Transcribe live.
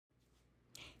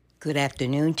Good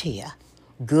afternoon to you.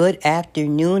 Good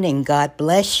afternoon, and God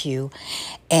bless you.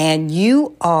 And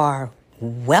you are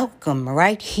welcome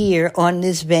right here on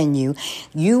this venue.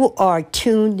 You are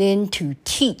tuned in to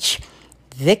Teach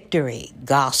Victory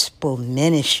Gospel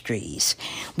Ministries.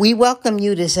 We welcome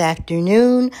you this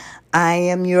afternoon. I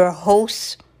am your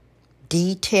host,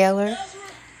 Dee Taylor.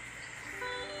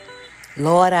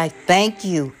 Lord, I thank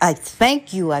you. I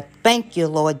thank you,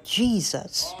 Lord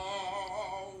Jesus.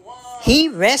 He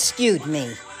rescued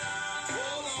me.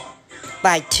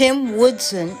 By Tim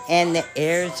Woodson and the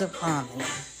Heirs of Harmony.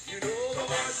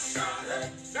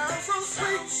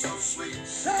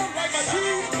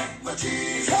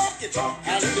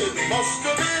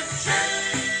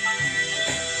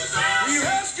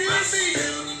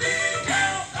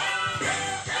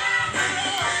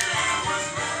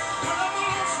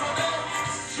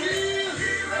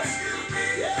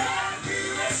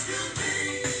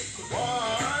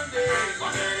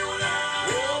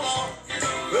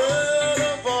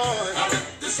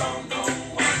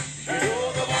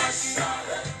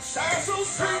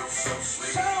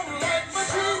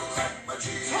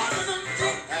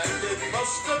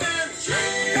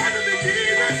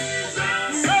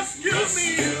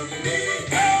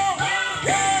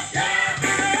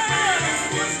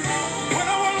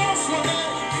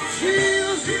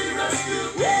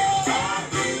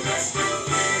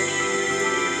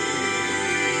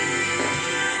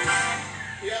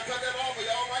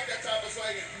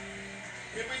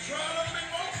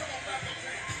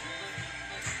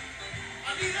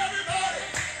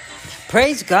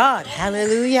 Praise God.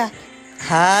 Hallelujah.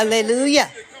 Hallelujah.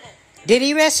 Did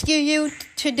he rescue you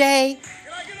today?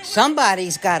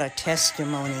 Somebody's got a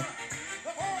testimony.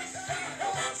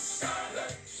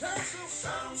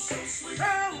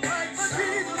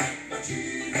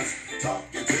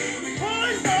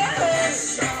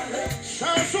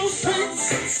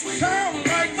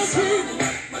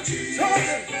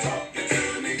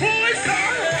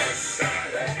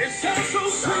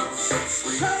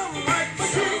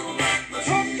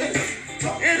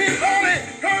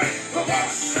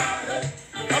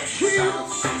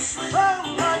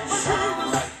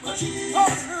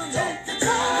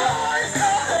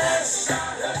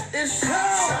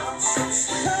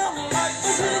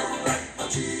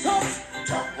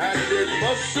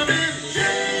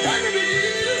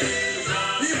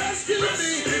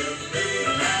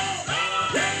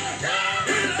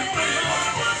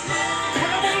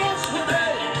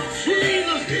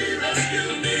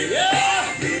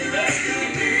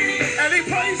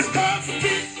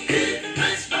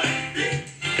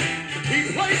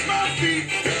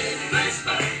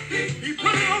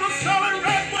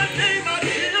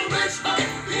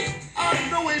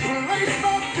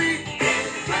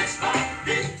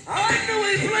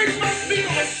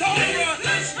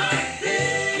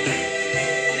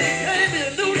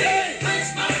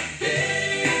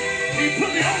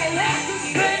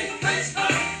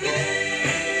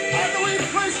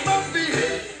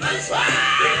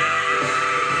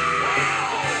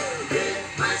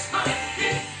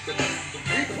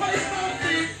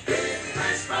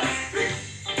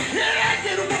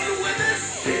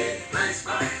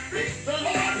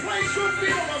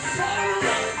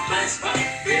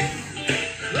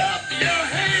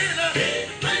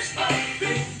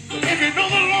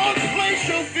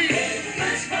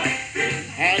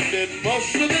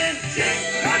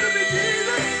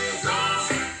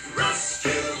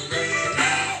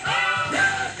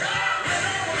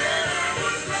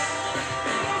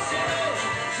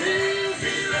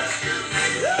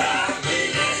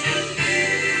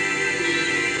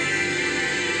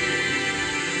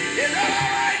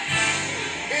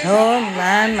 Oh,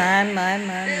 my.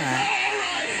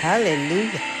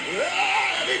 Hallelujah.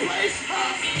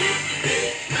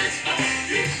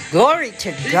 Glory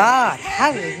to God.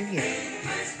 Hallelujah.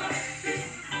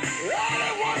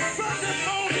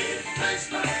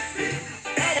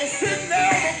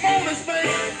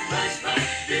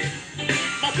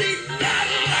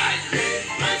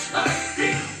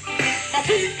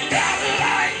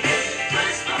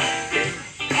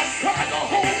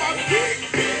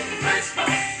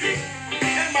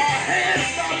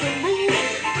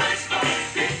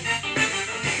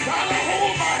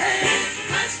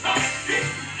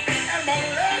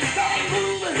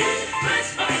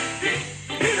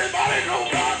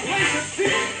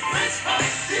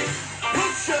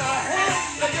 Put your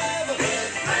hands together.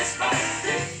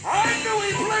 I know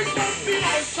he plays my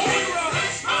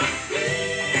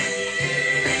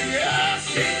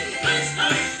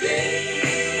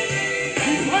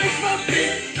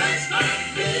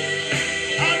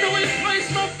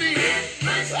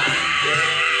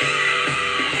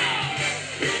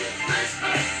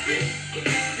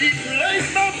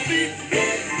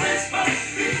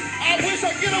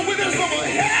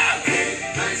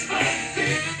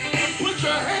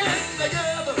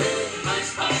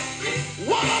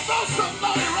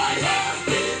Somebody right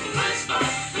here.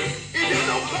 If you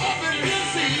know carpet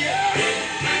easy, yeah.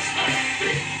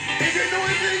 If you know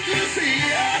anything easy,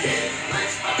 yeah.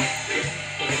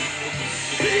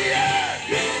 Yeah.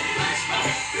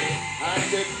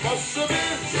 And it must have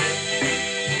been.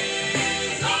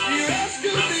 You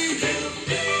asking me.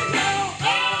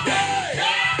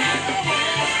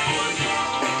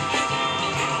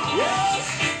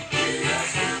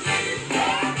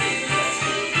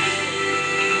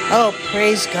 Oh,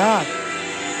 praise God.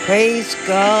 Praise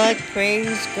God.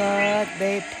 Praise God.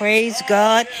 Praise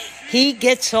God. He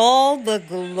gets all the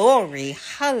glory.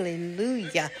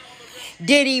 Hallelujah.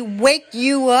 Did he wake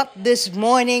you up this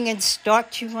morning and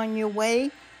start you on your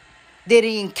way? Did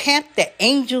he encamp the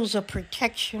angels of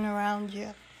protection around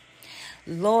you?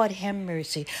 Lord have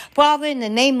mercy. Father, in the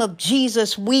name of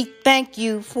Jesus, we thank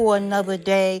you for another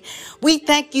day. We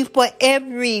thank you for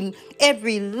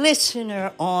every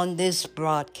listener on this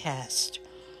broadcast.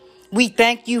 We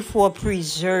thank you for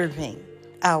preserving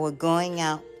our going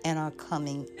out and our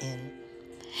coming in.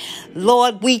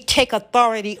 Lord, we take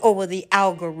authority over the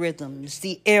algorithms,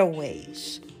 the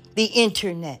airways, the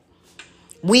internet.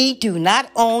 We do not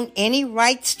own any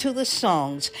rights to the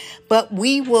songs, but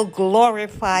we will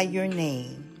glorify your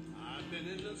name.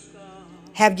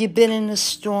 Have you been in the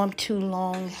storm too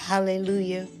long?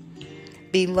 Hallelujah.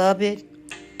 Beloved,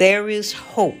 there is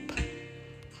hope.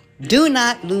 Do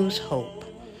not lose hope.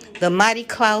 The mighty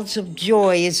clouds of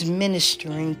joy is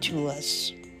ministering to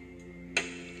us.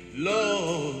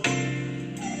 Lord,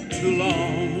 too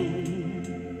long.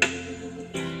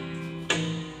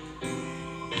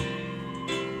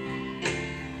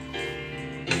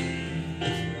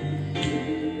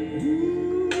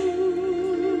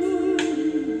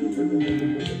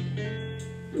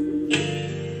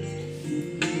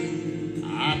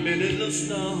 I've been in the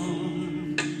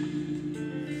storm.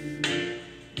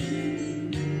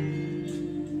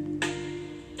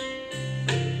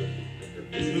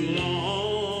 Too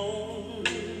long.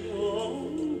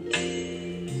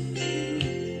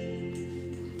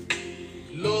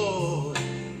 Lord,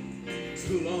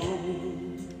 too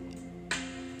long.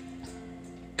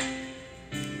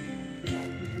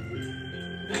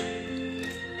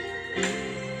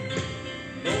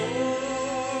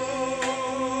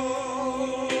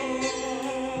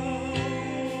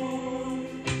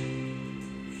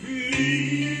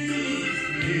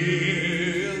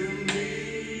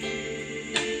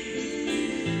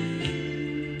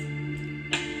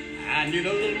 I need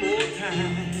a little more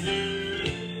time.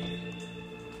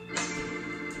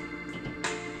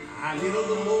 I need a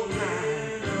little more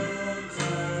time.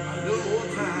 A little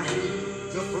more time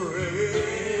to pray.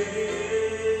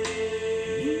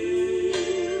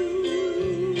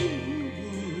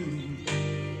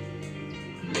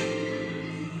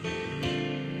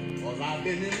 'Cause I've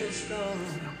been in the storm.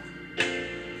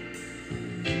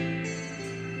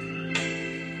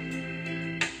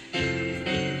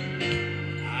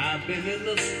 I've been in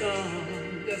the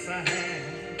storm, yes I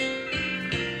have.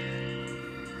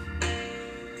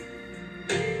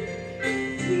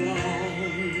 Too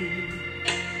long,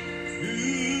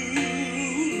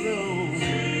 too long.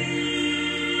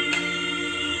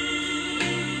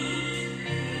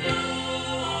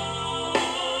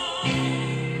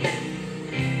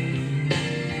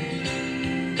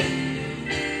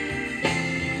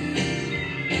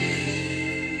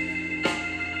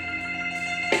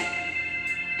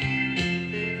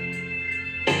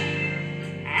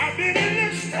 I've been in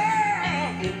the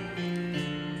storm,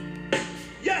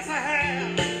 yes I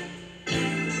have.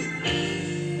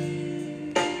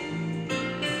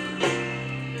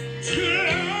 Too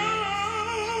long,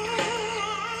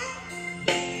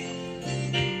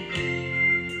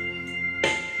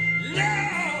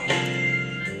 Lord,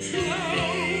 too long.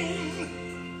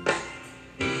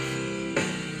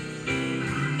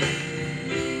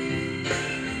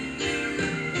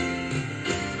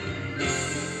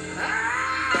 I've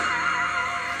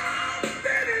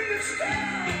been in the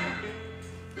storm.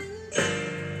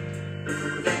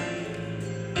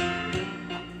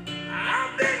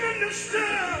 I've been in the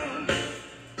storm.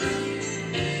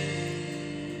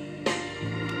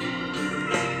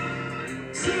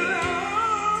 Too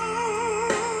long.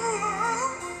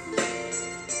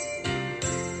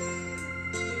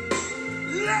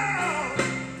 Lord,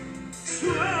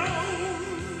 too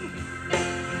long.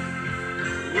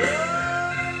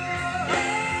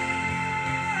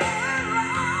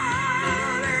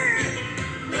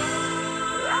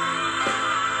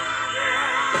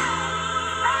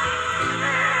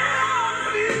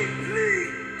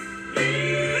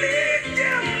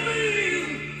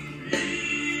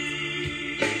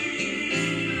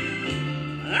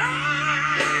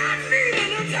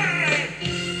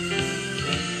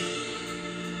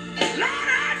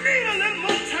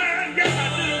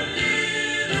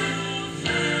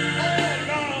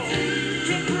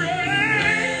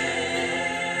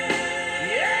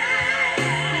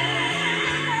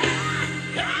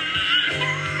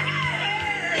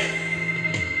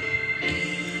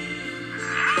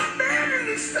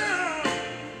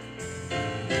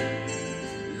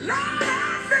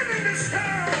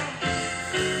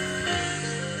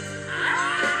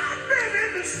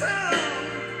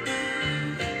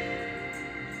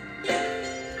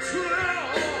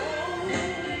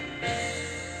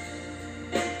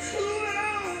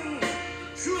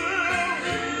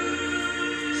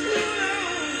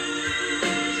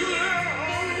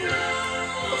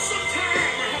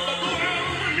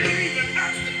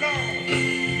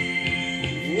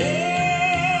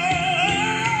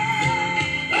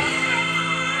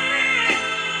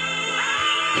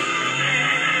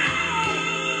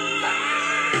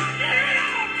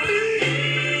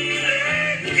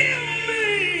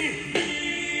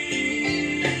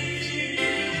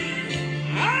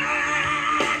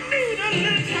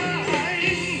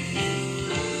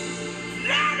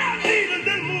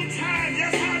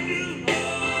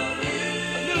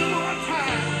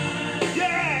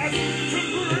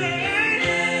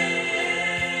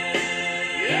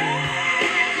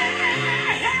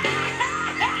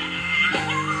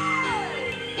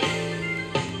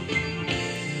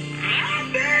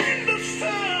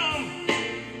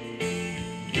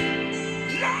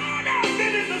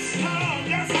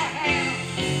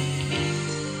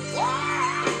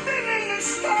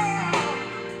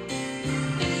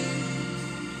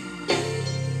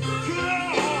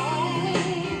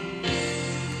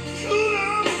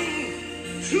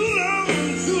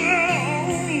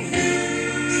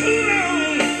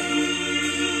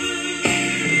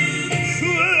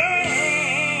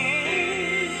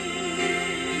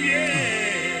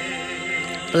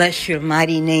 Bless your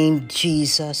mighty name,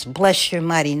 Jesus. Bless your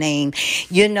mighty name.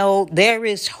 You know, there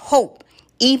is hope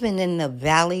even in the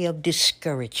valley of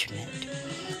discouragement.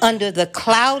 Under the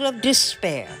cloud of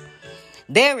despair,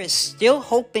 there is still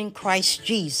hope in Christ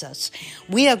Jesus.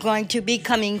 We are going to be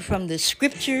coming from the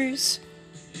scriptures,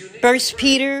 1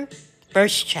 Peter,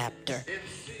 first chapter.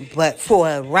 But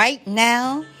for right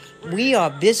now, we are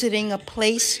visiting a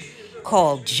place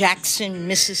called Jackson,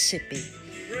 Mississippi,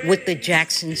 with the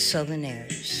Jackson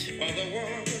Southerners. For the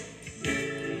one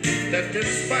that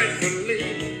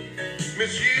despitefully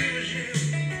misuse you,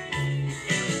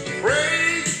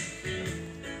 pray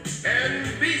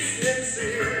and be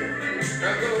sincere,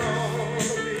 and the Lord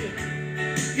will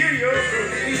hear your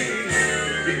plea,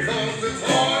 because it's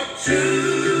hard to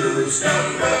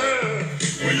stumble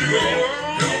when you go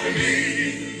on your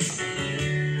knees.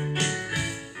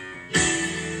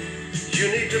 You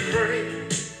need to pray.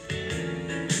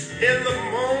 In the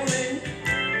morning,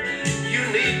 you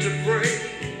need to pray.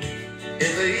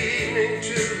 In the evening,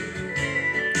 too.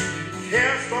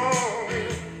 Cast all your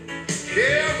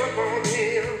cares upon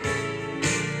Him,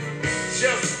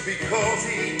 just because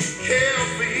He cares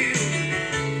for you.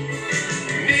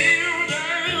 Kneel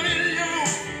down in your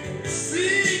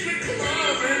secret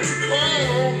closet, call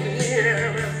on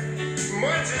Him as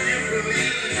much as you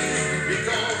believe,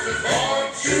 because it's hard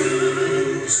to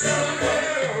stumble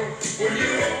when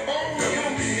you are on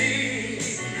your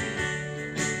knees.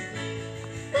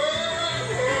 Oh,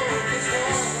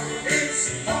 it's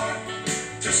hard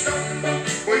to stumble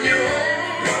when you're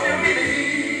on your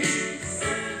knees.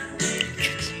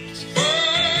 Oh,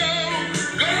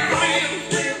 God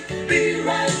will be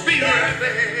right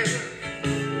there,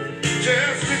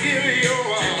 just to give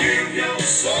your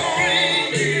soul.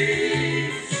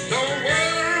 Don't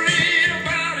worry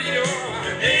about your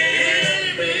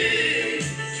enemy.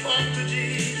 Talk to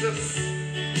Jesus,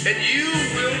 and you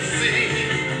will see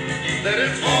that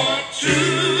it's hard to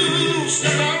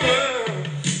stumble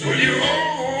when you're on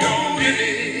your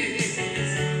knees.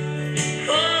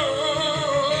 Oh,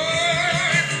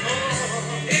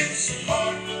 it's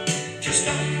hard to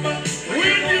stumble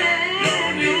when you're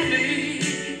on your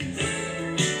knees.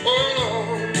 Oh,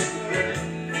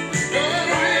 God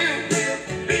will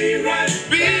be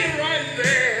right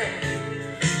there,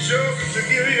 just to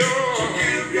give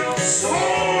your soul.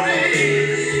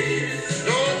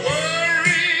 Don't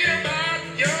worry about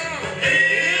your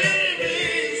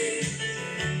enemies.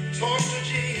 Talk to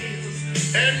Jesus,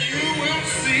 and you will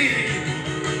see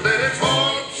that it's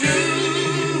hard to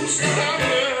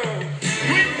stumble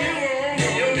when you're on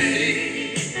your knees.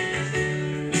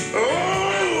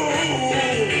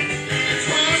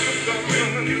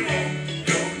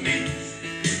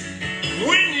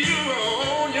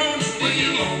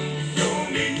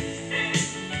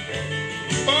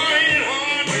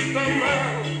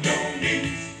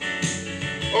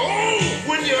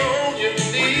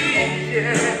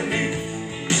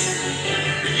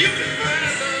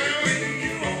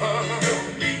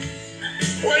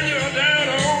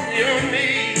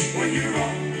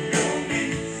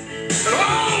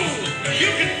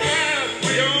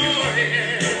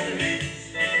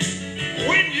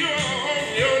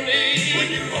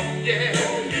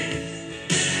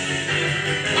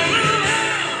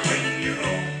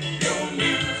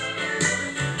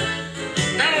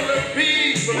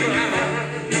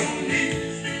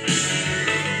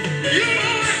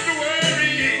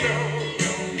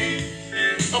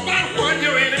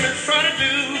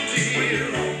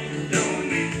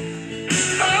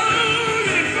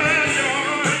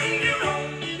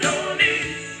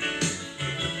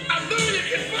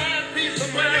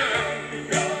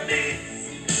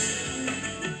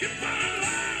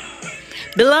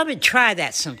 Beloved, try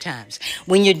that sometimes.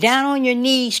 When you're down on your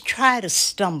knees, try to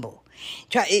stumble.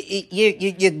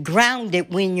 You're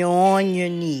grounded when you're on your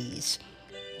knees.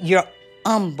 You're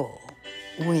humble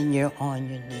when you're on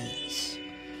your knees.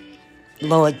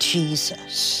 Lord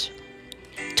Jesus,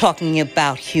 talking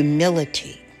about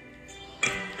humility.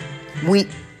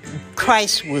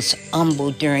 Christ was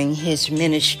humble during his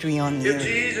ministry on the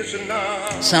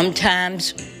earth.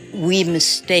 Sometimes we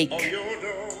mistake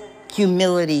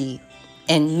humility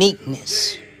and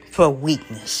meekness for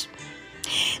weakness.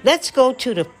 Let's go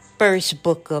to the first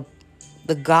book of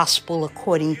the Gospel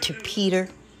according to Peter,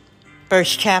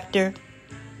 first chapter,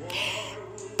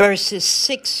 verses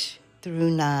 6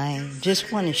 through 9.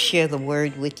 Just want to share the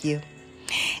word with you.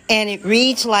 And it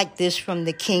reads like this from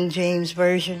the King James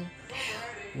Version.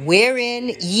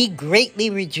 Wherein ye greatly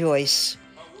rejoice,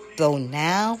 though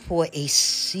now for a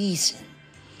season,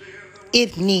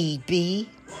 if need be,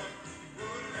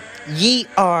 ye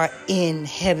are in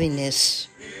heaviness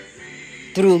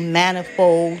through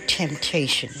manifold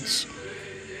temptations,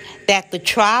 that the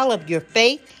trial of your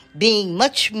faith, being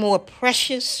much more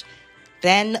precious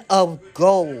than of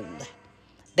gold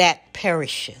that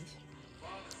perisheth,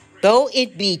 though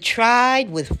it be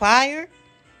tried with fire,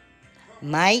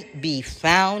 might be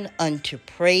found unto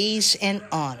praise and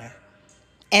honor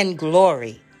and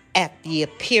glory at the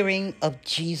appearing of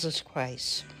Jesus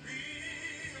Christ,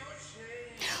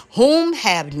 whom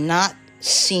having not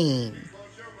seen,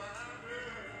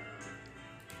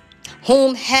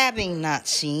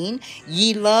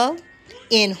 ye love,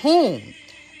 in whom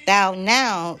thou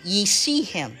now ye see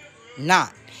him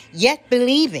not, yet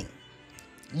believing,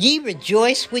 ye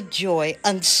rejoice with joy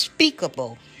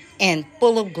unspeakable and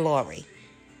full of glory,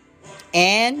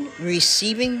 and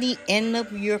receiving the end of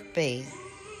your faith,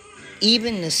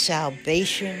 even the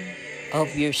salvation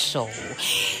of your soul.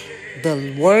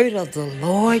 The word of the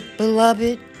Lord,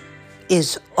 beloved,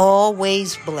 is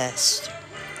always blessed.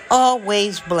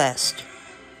 Always blessed.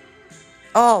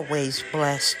 Always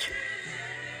blessed.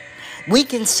 We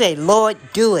can say, Lord,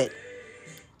 do it.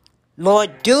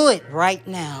 Lord, do it right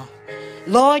now.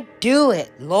 Lord, do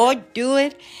it. Lord, do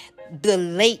it. The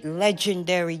late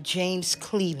legendary James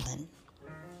Cleveland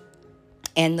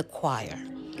and the choir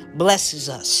blesses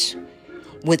us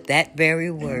with that very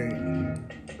word.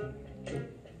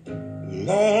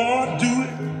 Lord, do it.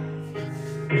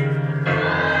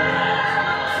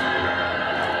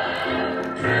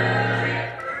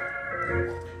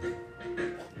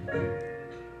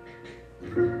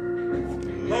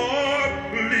 Lord,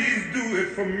 please do it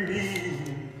for me.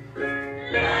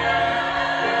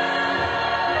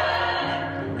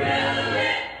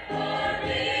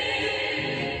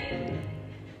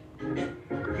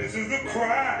 This is the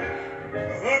cry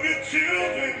of your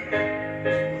children.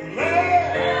 Lord,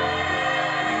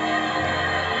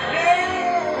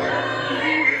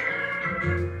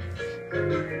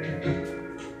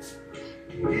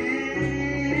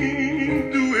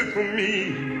 do it for me.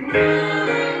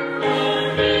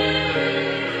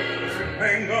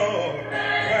 Thank God.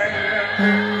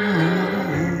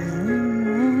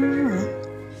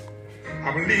 I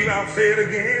believe I'll say it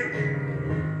again.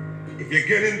 If you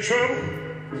get in trouble,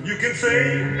 you can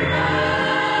say,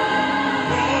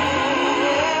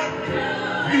 Lord,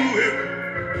 do it.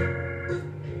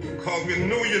 Because we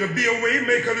know you to be a way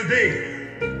maker today.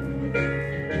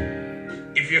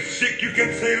 If you're sick, you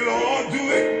can say, Lord, do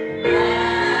it.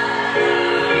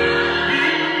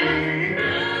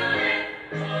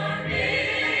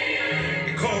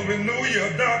 Because we know you're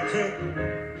a doctor.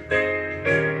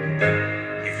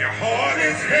 If your heart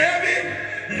is heavy,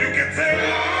 you can say,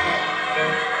 Lord,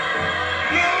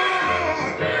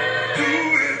 do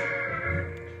it.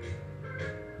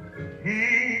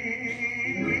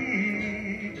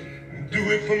 Do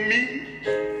it for me.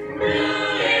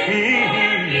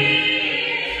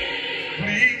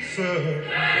 Please, sir,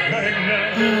 right now.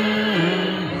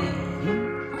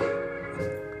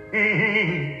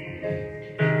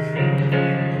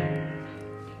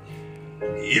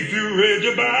 If you read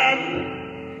your Bible,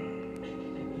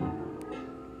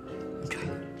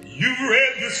 you've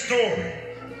read the story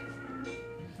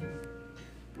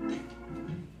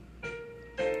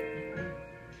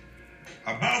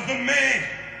about the man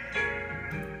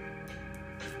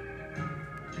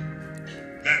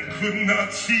that could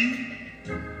not see.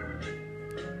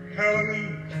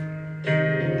 Hallelujah.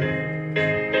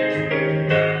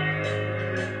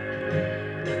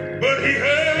 But he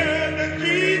heard that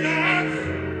Jesus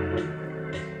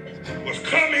was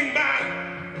coming by.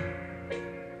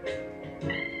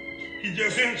 He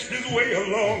just inched his way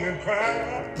along and cried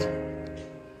out,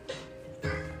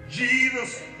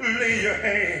 Jesus, lay your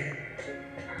hand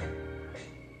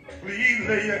Please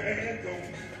lay your hands on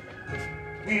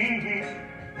me.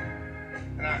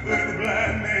 And I heard the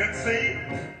blind man say,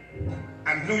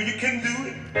 I know you can do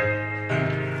it.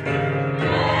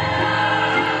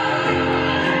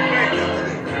 Thank you.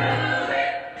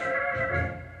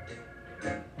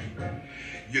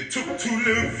 You took 2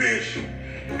 little fish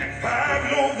and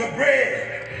 5 loaves of bread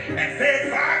and fed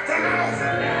 5,000.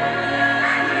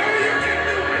 I know you can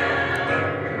do it.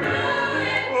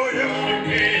 Oh, yes, you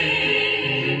can.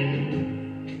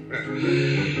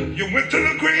 You went to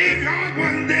the graveyard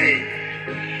one day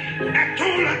and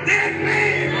told a dead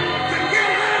man to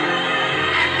get up.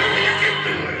 I know you can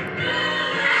do it.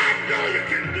 I know you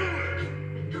can do it.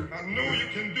 I know you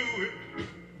can do it.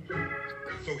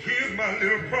 So here's my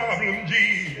little problem,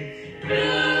 Jesus.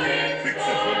 Fix it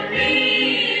for me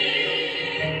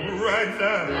right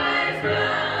now.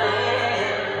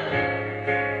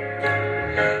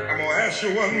 I'm going to ask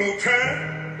you one more time,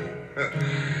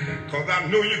 because I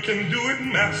know you can do it,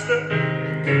 Master.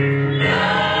 I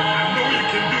know you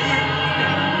can do it.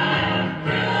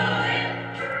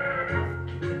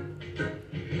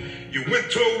 You went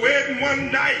to a wedding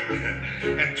one night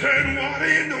and turned water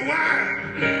into wine.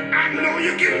 I know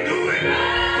you can do it. I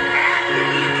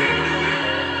know you can do it.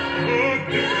 Oh,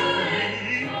 do it for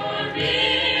me.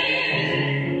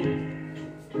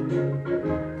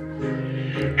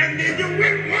 And then you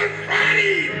went one Friday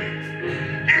evening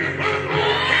and hung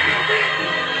on Calvary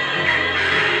and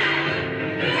died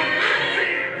for my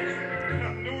sins. I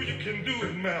know you can do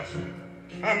it, Master.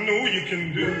 I know you can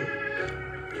do it.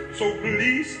 So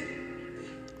please,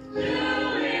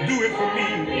 do it for me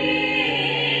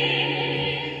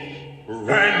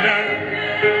right now.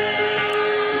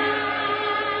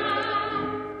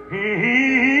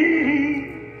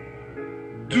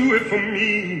 Do it for me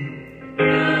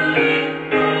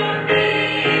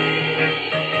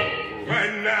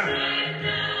right now.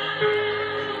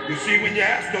 You see, when you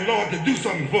ask the Lord to do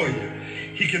something for you,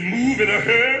 He can move in a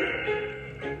hurry.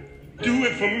 Do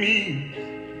it for me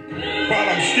while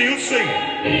I'm still singing.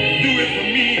 Do it for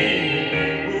me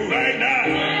right now.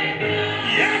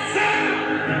 Yes, sir.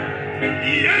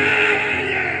 Yeah,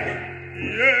 yeah,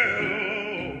 yeah.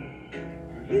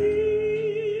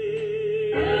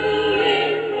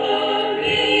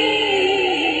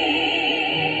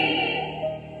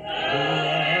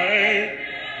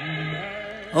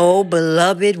 Oh,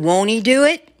 beloved, won't He do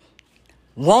it?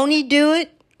 Won't He do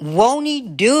it? Won't He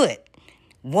do it?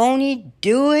 Won't He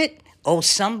do it? Oh,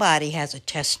 somebody has a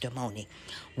testimony.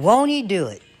 Won't He do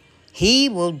it? He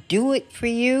will do it for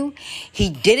you. He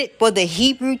did it for the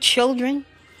Hebrew children,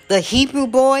 the Hebrew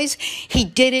boys. He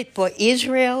did it for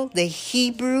Israel, the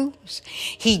Hebrews.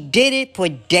 He did it for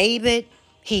David.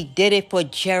 He did it for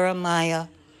Jeremiah.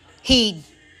 He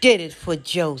did it for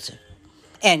Joseph.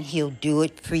 And He'll do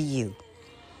it for you.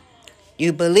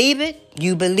 You believe it?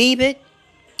 You believe it?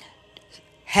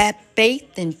 Have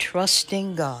faith and trust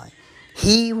in God.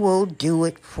 He will do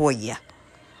it for you.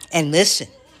 And listen.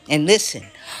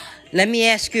 Let me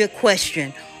ask you a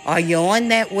question. Are you on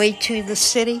that way to the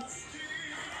city?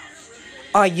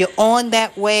 Are you on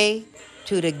that way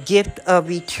to the gift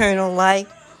of eternal life?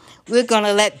 We're going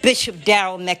to let Bishop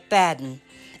Darrell McFadden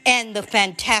and the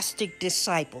fantastic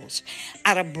disciples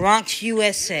out of Bronx,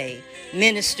 USA,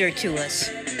 minister to us.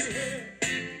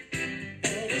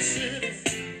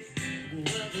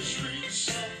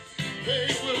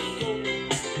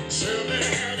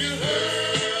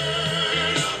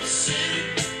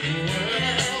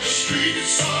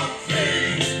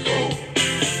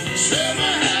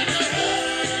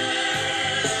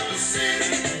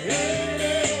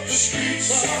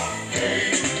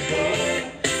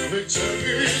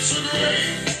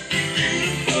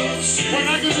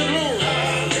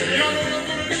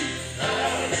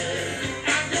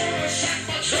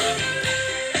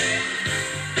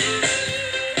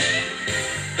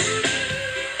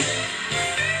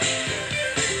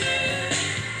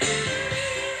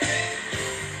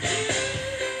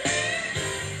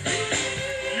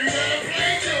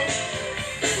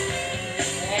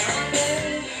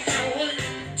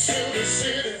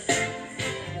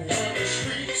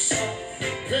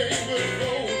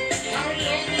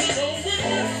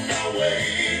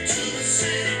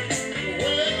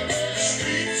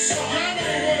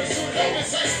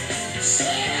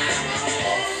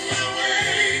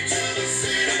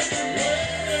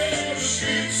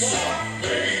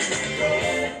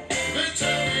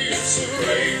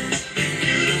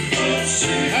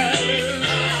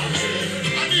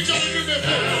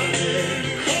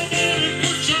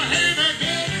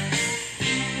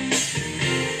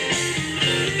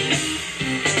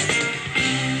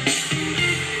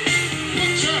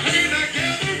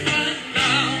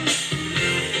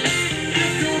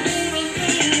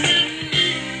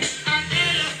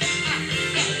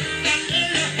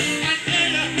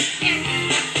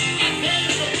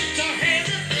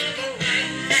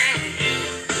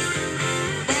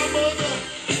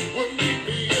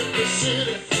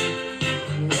 city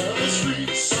where the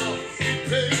streets are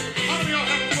paved. How many of y'all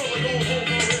have a brother going home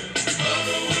already?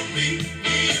 Mother will meet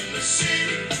me in the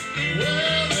city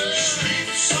where the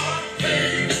streets are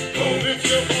paved. Go lift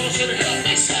your voice and help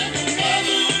me sing.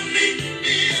 Mother will meet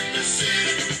me in the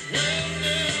city where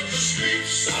the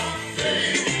streets are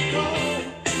paved. Go,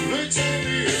 they tell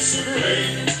me it's a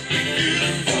great,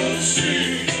 beautiful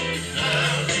city.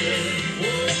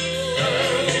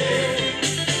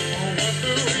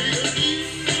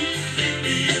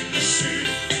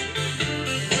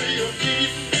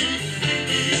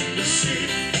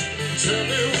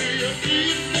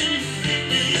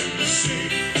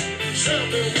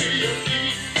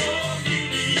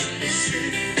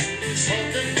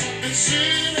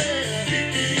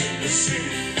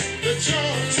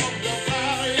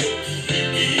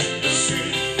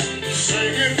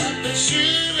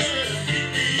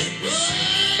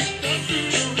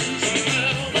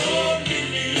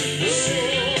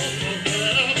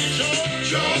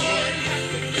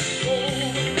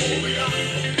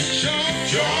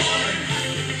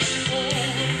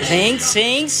 Sing,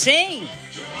 sing, sing.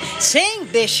 Sing,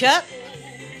 Bishop.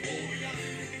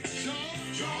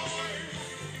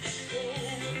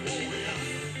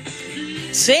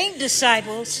 Sing,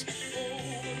 disciples.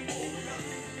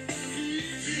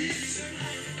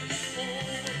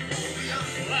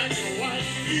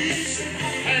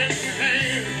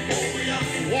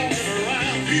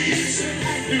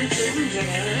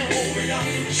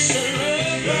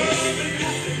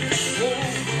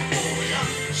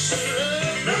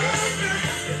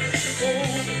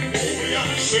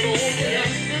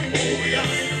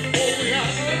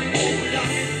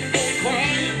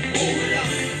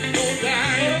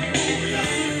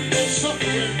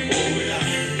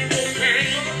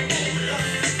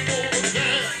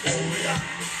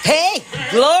 Hey,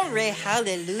 glory,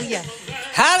 hallelujah,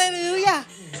 hallelujah.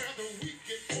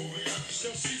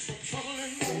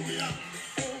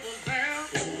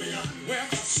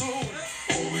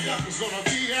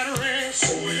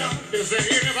 Is there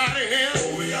anybody here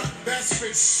that's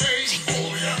been saved?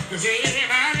 Is there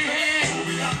anybody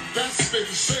here that's been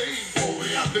saved?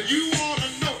 Do you want to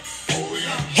know?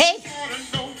 Hey. You want to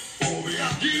know?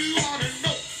 You want to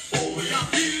know?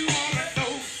 You want to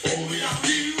know?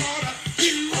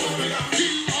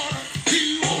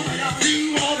 You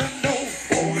want to know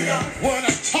what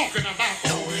I'm talking about?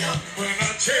 When I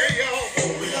tell y'all,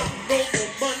 no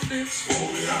more Mondays,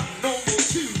 no more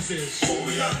Tuesdays,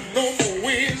 no more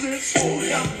Wednesdays,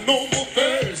 no more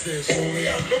Thursdays, no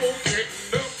more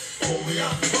getting up.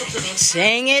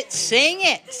 Sing it, sing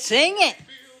it, sing it.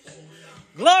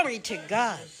 Glory to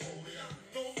God.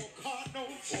 No more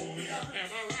Cardinals. Am I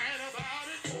right about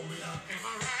it? Am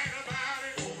I right about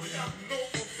it? No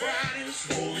more Fridays.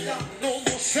 No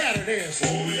more Saturdays.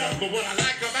 But what I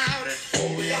like about it,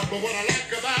 every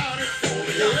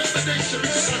day should be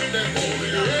Sunday.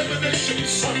 Every day should be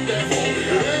Sunday.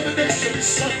 Every day should be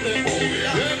Sunday.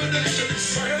 Every day should be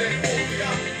Sunday.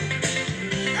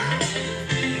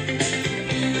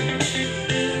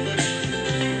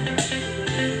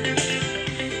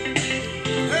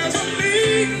 There's a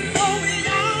meeting over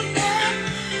yonder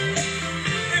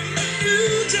in the New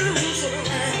Jerusalem.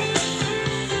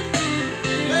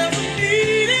 There's a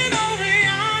meeting over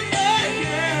yonder,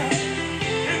 yeah,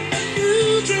 in the New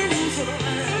Jerusalem.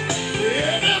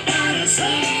 Everybody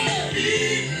say,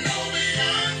 meeting over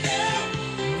yonder,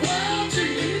 well, to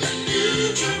the New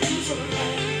Jerusalem.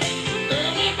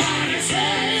 Everybody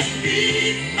say,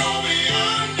 meeting over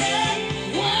yonder,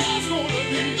 well, it's gonna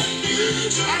be the New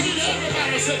Jerusalem. I need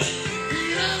everybody to say,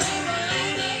 meeting over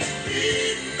yonder,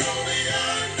 meeting over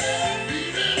yonder,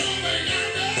 meeting over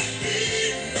yonder,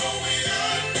 meeting over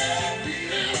yonder,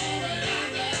 meeting over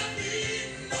yonder,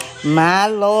 meeting over. My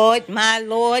Lord, my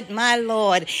Lord, my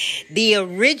Lord. The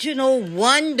original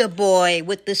Wonder Boy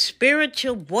with the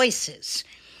spiritual voices.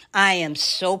 I am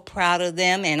so proud of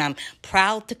them, and I'm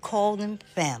proud to call them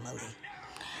family.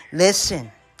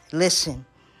 Listen, listen.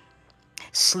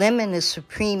 Slim and the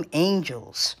Supreme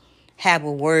Angels have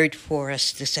a word for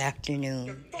us this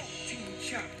afternoon.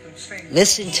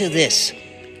 Listen to this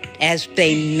as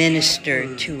they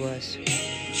minister to us.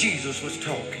 Jesus was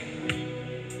talking.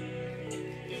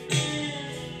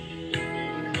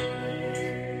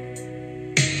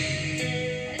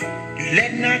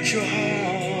 Let not your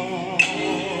heart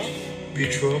be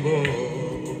troubled.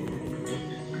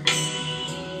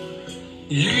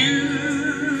 You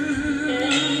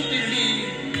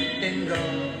believe in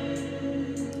God.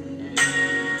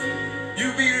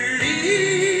 You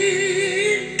believe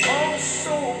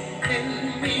also in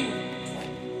me.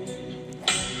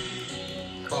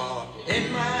 God in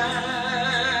my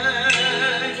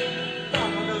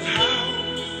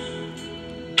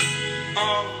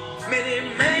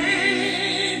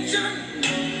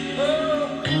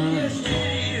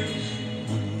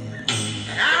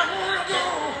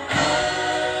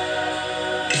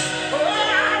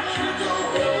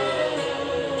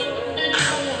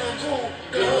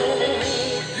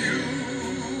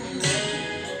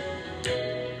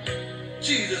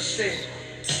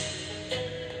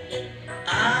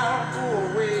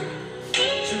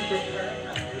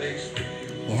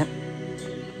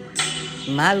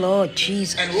My Lord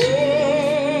Jesus. And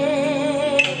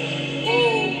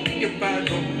if I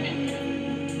go,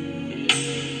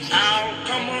 I'll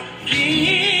come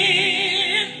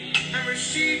again and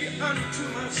receive you unto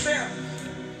myself.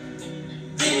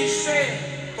 Then he said,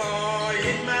 for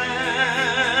in my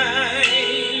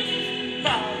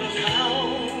Father's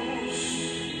house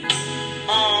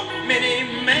are many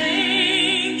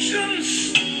mansions.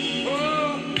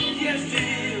 Oh, yes it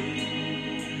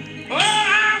is. Oh, I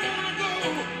wanna go.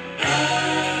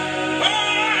 Oh,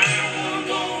 I wanna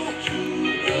go.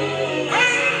 Oh,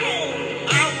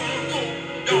 I wanna go.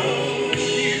 Don't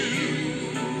you?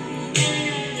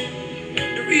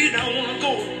 The reason I wanna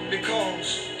go because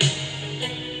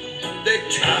they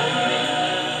tell me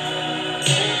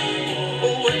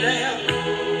over there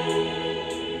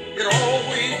it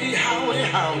always be howdy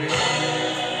howdy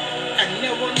and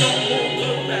never no more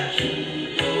look back.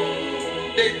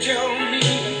 They tell me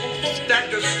that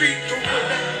the streets over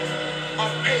there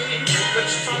are paved with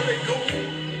solid gold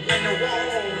and the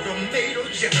walls are made of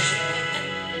gypsum.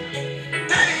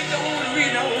 That ain't the only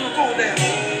reason I wanna go there.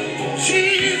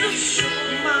 Jesus,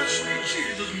 my sweet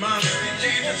Jesus, my sweet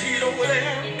Jesus, he's over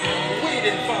there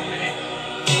waiting for me.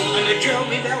 And they tell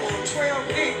me there were 12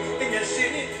 gates in the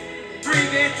city, 3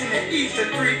 gates in the east and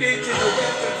 3 gates in the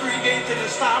west and 3 gates in the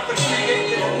south and 3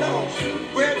 gates in the north.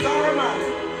 Where's God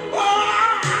Almighty? Oh,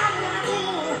 I wanna go.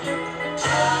 Oh,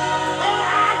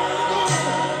 I wanna go.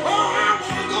 Oh, I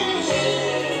wanna go.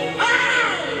 Oh,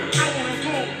 I wanna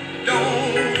go.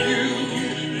 Don't you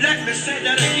let me say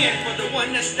that again for the one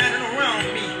that's standing around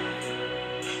me.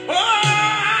 Oh, I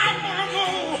wanna go.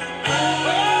 Oh,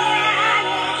 I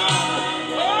wanna go.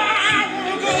 Oh, I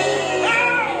wanna go. Oh,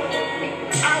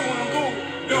 I wanna go.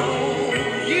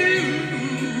 Don't you?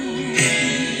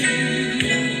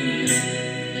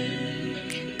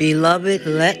 Beloved,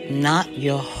 let not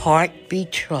your heart be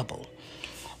troubled,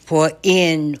 for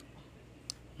in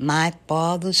my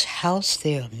Father's house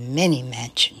there are many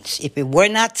mansions. If it were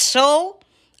not so,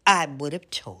 I would have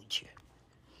told you.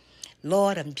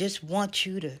 Lord, I just want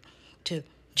you to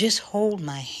just hold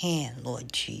my hand,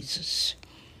 Lord Jesus.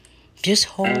 Just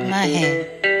hold my hand.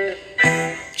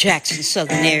 Jackson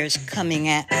Southern Air is coming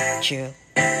at you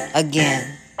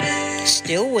again.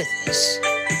 Still with us.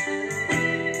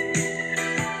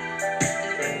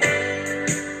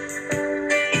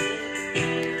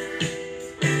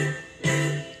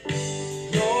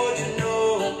 Lord, you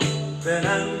know that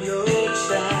I'm your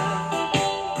child,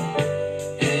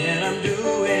 and I'm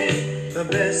doing the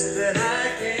best that I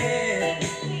can.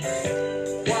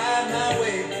 Why my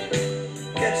way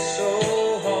gets so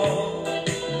hard?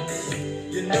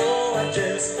 You know I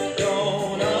just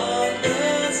don't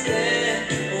understand.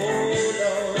 Oh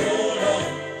Lord,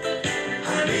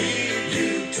 I need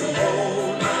you to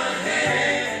hold my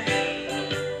hand.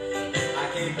 I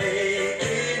can't make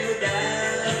it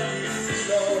without you,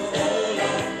 Lord.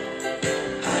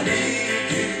 I need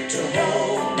you to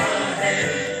hold my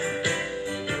hand.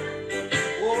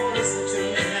 Oh, listen to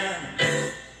me now.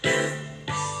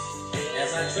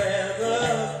 As I travel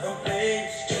from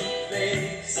place to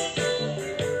place,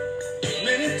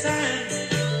 many times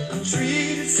I'm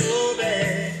treated so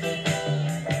bad.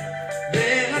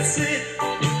 Then I sit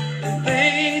and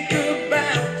think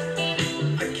about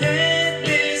I can't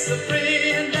miss a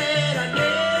friend that I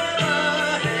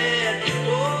never had.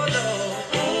 Oh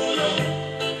Lord,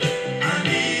 I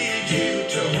need you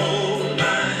to hold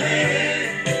my hand.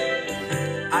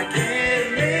 I can't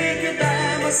make it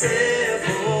by myself.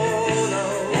 Oh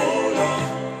Lord,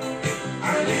 I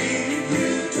need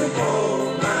you to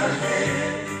hold my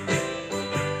hand.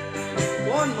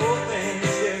 One more thing,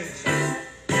 church.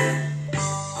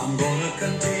 I'm gonna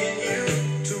continue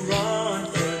to run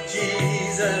for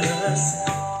Jesus,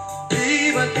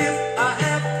 even if I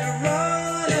have to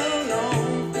run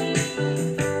alone,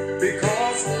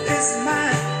 because it's my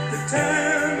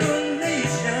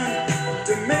determination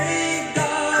to make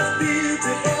God's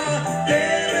beautiful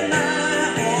heaven my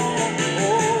home.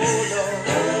 Oh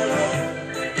Lord,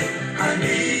 I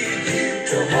need you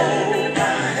to hold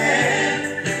my hand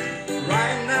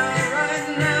right now, right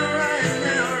now, right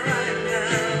now, right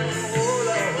now. Oh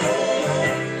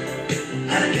Lord,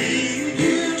 I need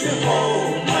you to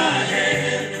hold my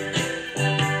hand.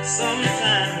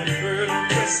 Sometime when the girl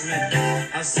press me,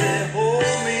 I say, hold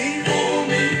me,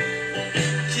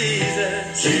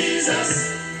 Jesus, Jesus,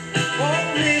 hold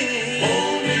me,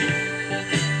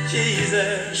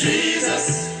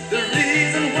 Jesus. The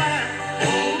reason why,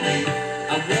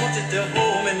 I want you to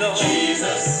hold me, Lord.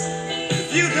 Jesus.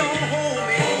 If you don't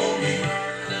hold me,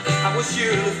 I will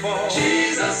surely fall.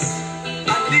 Jesus. I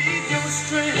need your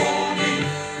strength,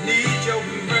 need your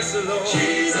mercy. mercy, Lord.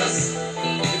 Jesus,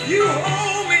 if you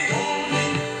hold me,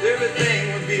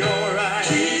 everything would be all right.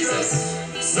 Jesus,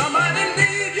 somebody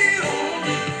need you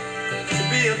to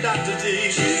be a doctor,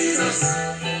 Jesus.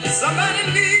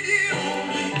 Somebody need you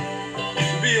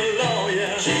to be a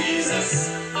lawyer.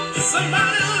 Jesus,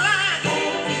 somebody lying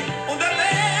on the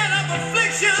bed of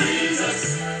affliction.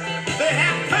 Jesus, they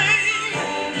have pain.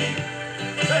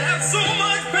 They have so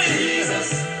much pain. Jesus,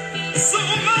 so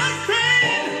much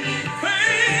pain.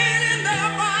 Pain in their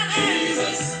body.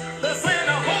 Jesus, they're saying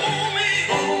to hold me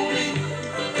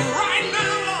right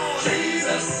now, Lord.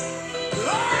 Jesus,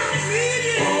 Lord, I need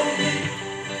you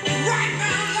right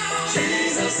now, Lord.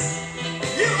 Jesus,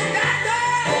 you got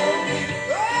that.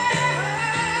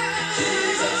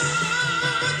 Jesus,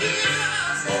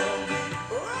 Jesus,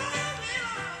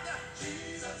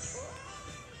 Jesus.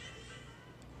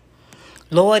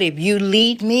 Lord, if you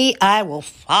lead me, I will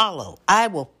follow. I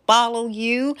will follow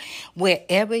you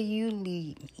wherever you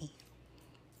lead me.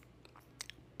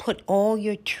 Put all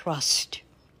your trust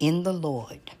in the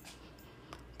Lord.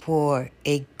 For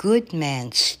a good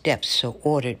man's steps are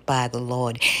ordered by the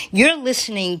Lord. You're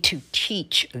listening to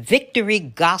Teach Victory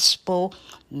Gospel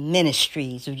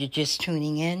Ministries. If you're just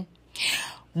tuning in,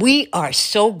 we are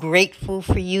so grateful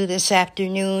for you this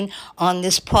afternoon on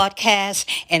this podcast.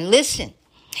 And listen,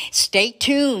 stay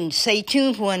tuned. Stay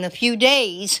tuned for in a few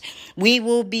days. We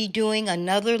will be doing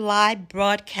another live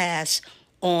broadcast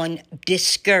on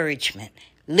discouragement.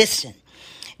 Listen,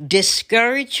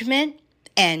 discouragement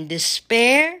and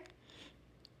despair,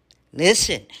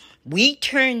 listen, we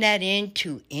turn that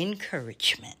into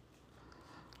encouragement.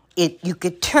 You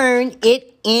could turn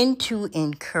it into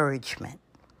encouragement.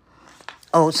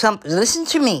 Listen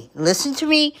to me.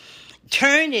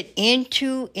 Turn it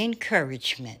into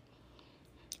encouragement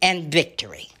and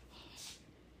victory.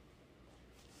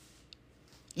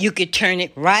 You could turn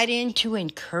it right into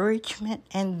encouragement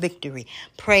and victory.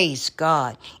 Praise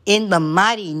God. In the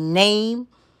mighty, mighty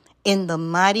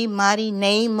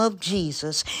name of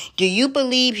Jesus. Do you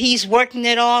believe he's working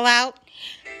it all out?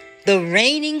 The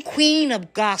reigning queen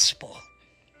of gospel,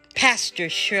 Pastor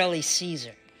Shirley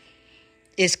Caesar,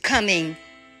 is coming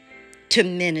to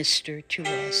minister to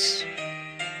us.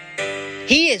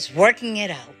 He is working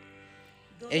it out.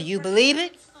 Do you believe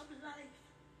it?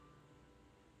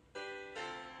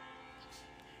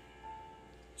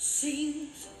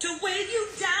 Seems to weigh you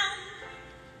down.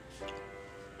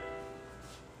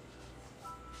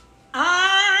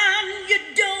 And you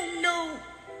don't know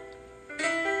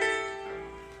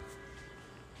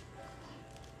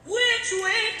which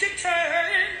way to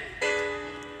turn.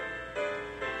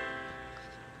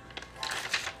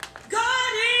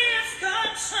 God is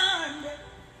concerned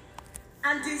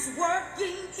and is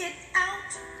working it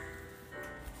out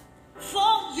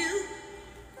for you.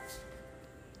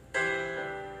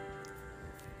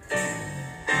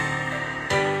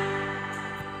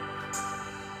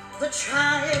 The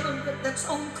child that's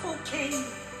on cocaine,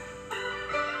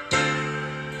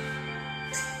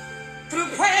 through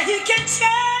prayer he can change.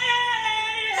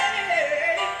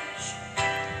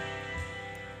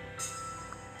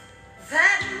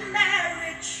 That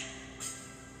marriage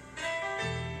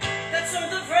that's on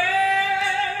the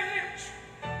verge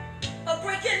of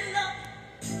breaking up,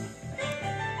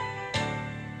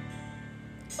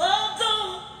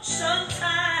 although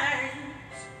sometimes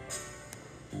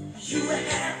you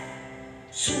have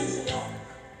to walk.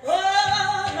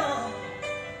 Oh no.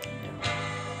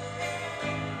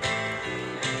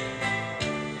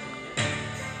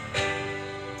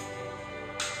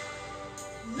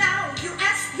 Now you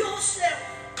ask yourself,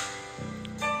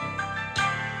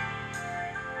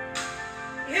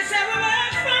 is there a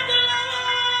word from the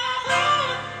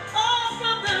Lord? Oh,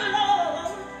 from the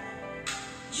Lord.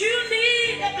 You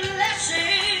need a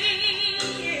blessing.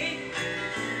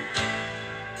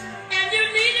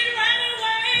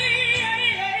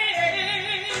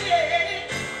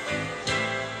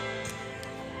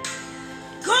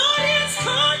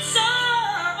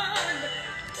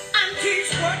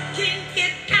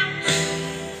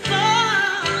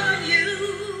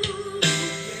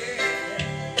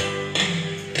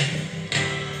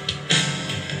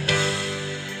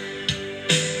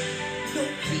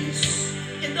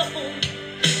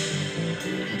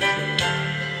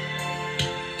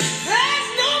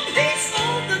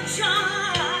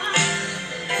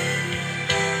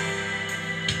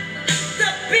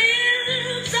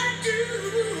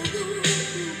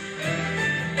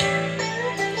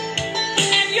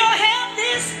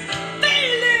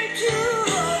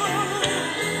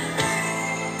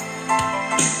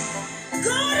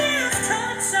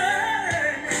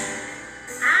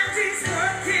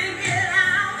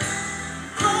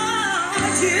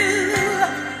 You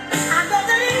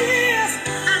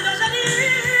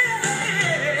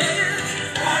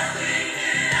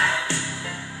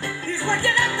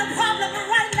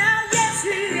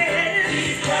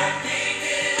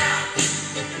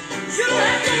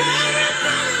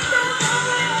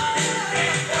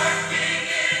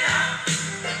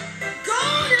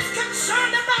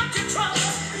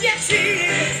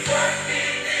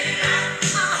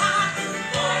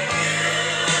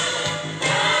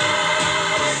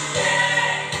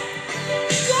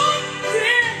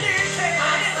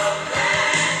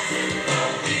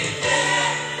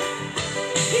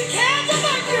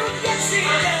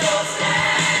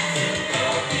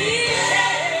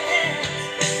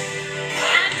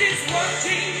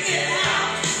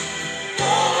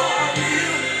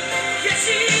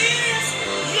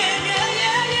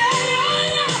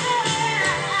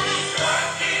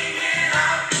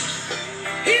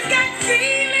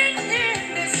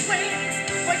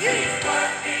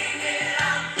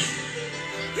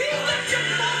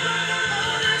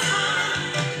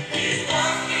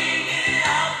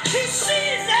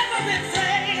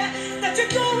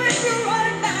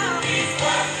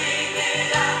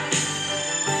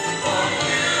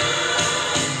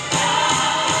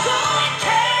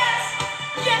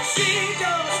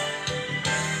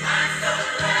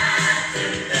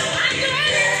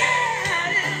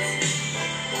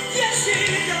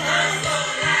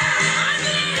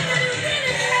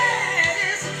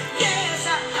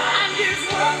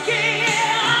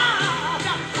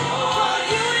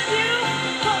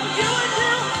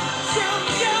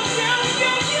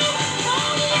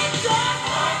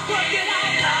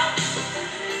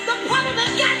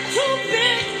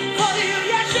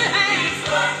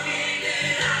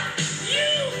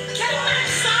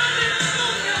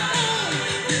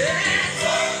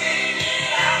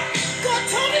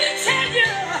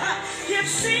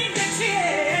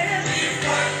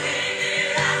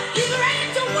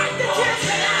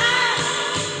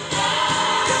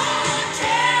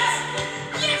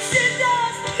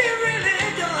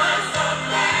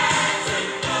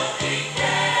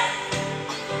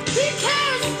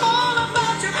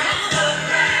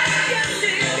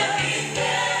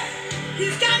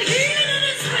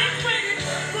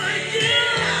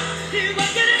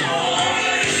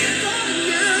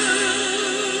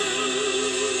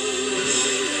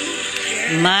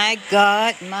My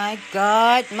God, my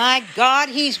God, my God,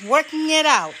 he's working it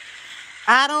out.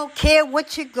 I don't care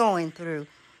what you're going through.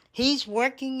 He's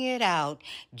working it out.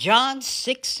 John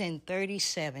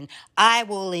 6:37. I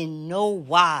will in no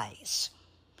wise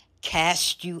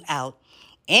cast you out.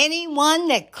 Anyone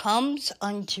that comes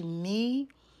unto me,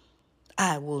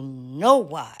 I will no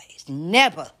wise,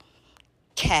 never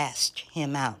cast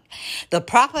him out. The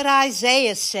prophet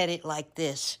Isaiah said it like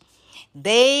this.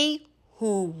 They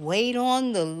who wait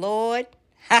on the Lord,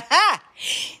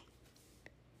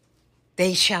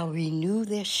 they shall renew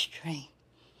their strength.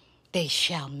 They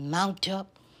shall mount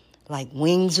up like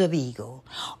wings of eagle.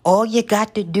 All you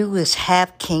got to do is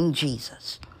have King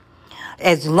Jesus.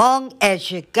 As long as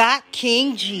you got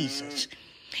King Jesus.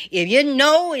 If you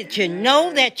know it, you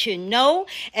know that you know,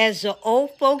 as the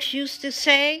old folks used to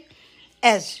say,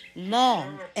 as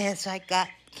long as I got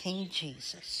King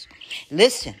Jesus.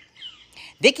 Listen,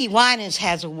 Vicki Winans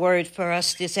has a word for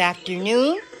us this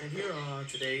afternoon. And here are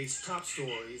today's top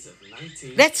stories of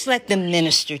 19... Let's let them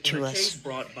minister to In a us. case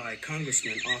brought by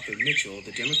Congressman Arthur Mitchell,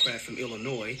 the Democrat from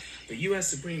Illinois, the U.S.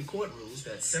 Supreme Court rules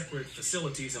that separate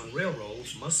facilities on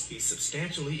railroads must be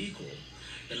substantially equal.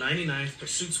 The 99th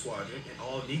Pursuit Squadron, an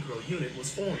all-Negro unit,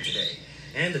 was formed today,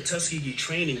 and the Tuskegee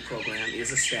training program is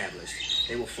established.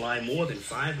 They will fly more than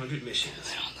 500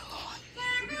 missions.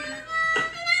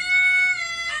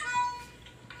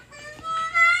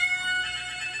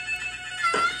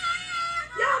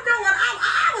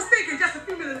 Just a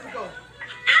few minutes ago.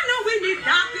 I know we need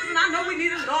doctors, and I know we need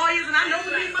lawyers, and I know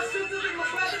we need my sisters and my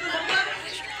brothers and my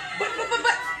brothers. But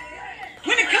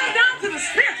when it comes down to the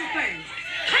spiritual things,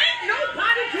 can't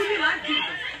nobody do you like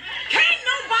Jesus. Can't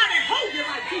nobody hold you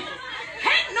like Jesus.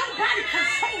 Can't nobody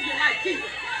console you like Jesus.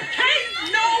 Can't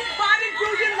nobody do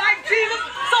you like Jesus.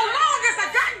 So long as I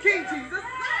got King Jesus,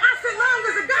 long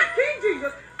as I got King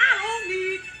Jesus, I don't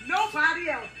need nobody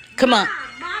else. Come on.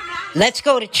 Let's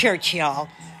go to church, y'all.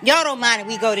 Y'all don't mind if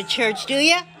we go to church, do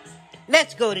ya?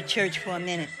 Let's go to church for a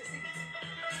minute.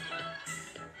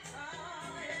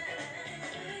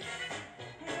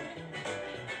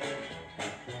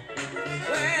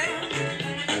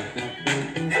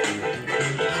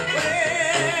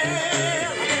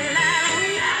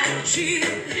 She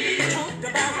talked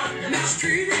about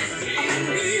mistreated,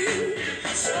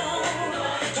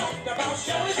 talked about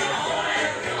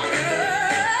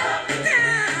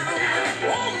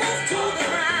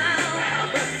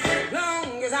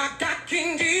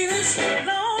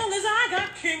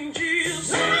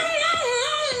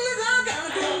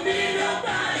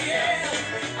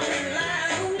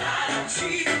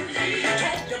She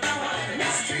talked about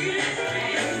mistreated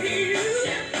and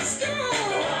abused.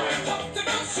 Talked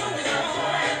about showing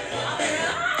love. I've been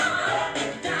up,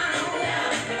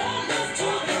 down, almost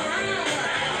to the ground.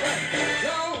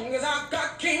 Long as I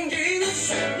got King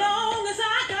Jesus. Long as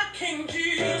I got King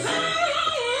Jesus.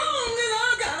 Long as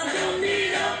I got him, don't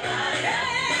need nobody.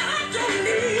 Yeah, I don't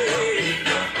need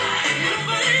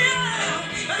nobody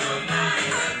else. I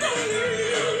don't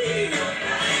need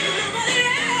nobody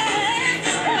else.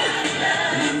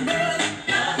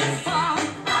 Brother,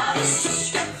 father,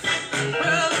 sister,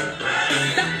 brother,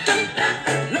 doctor,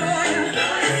 lawyer,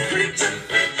 preacher,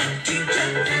 teacher.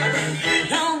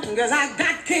 Long as I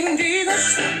got King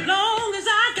Jesus. Long as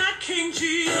I got King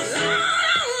Jesus.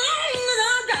 Long as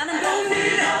I got him, don't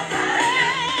need nobody.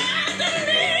 Don't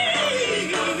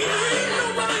need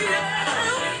nobody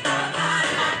else.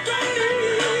 Don't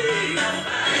need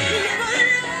nobody else.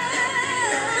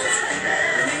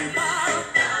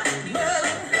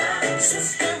 Mother,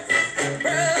 sister,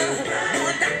 brother,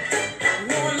 no doctor,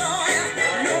 no lawyer,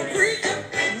 no preacher,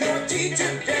 no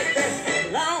teacher.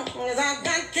 Long as I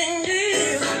got King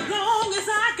Jesus. Long as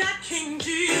I got King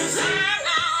Jesus.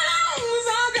 Long as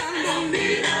I got him, don't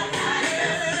need nobody.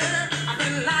 I've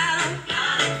been lying,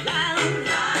 lying, lying,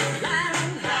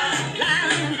 lying,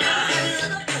 lying.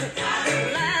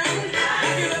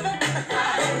 You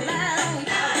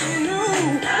know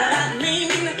what I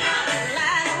mean.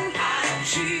 Lying.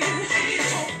 She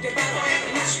talked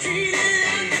about mistreated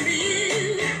and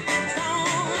abused.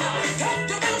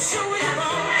 Talked about showing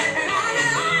love. And I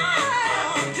let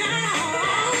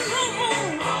down, no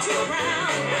more to the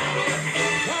ground.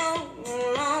 Long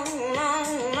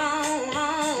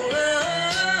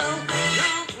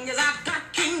as I got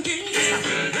King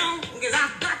Jesus. Long as I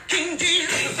got King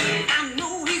Jesus. I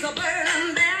know he's a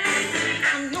burden there.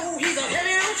 I know he's a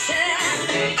heavy on share.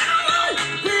 I know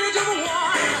bridge over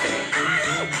water. I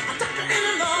know a doctor and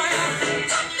a lawyer.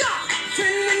 Doctor,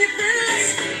 friend when you're friendless.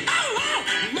 I know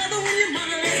mother when you're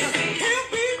motherless. He'll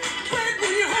be bread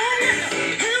when you're hungry.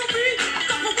 He'll be a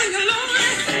couple when you're lonely.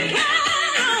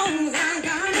 Long as I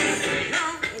got him.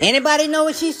 Long Anybody know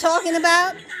what she's talking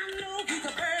about? I know he's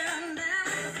a burden there.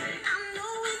 I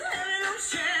know he's a heavy on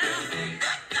share.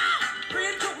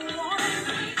 Bridge over water.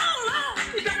 Oh, Lord,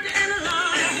 doctor and a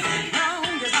lawyer.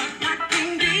 Long as I got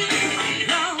King Jesus.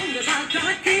 Long as I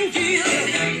got King Jesus.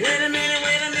 Wait a minute,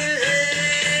 wait a minute.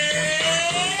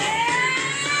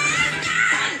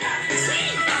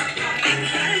 See?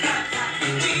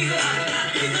 Jesus,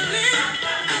 he's a lily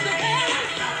of the valley.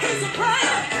 He's a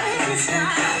bright in the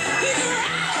sky. He's a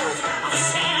rose of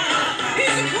Sharon.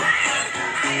 He's a great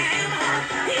I am.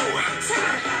 He walks in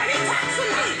and he talks to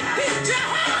me. He's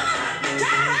Jehovah,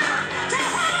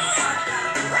 Jehovah,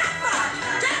 Rapha,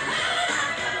 Jehovah,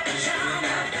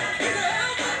 Shammah. He's a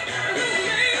Alpha and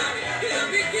Omega. He's a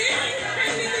beginning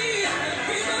and the end.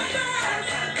 He's a first,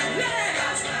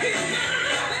 last. He's my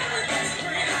very best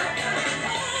friend.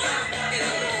 Oh, in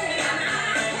the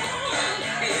morning,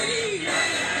 oh, in the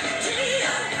evening.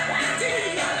 Jesus,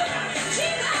 Jesus,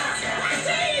 Jesus, my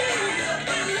Lord,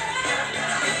 I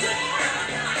adore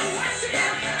him. I worship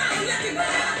him. I lift him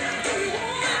up. Do you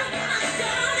want him? I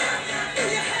got him. Do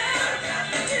you have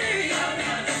him?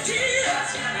 Jesus, Jesus.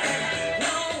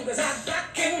 Long as I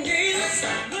got King Jesus.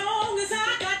 Long as I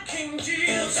got King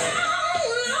Jesus.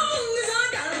 Long as I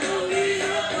got him, don't need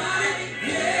nobody.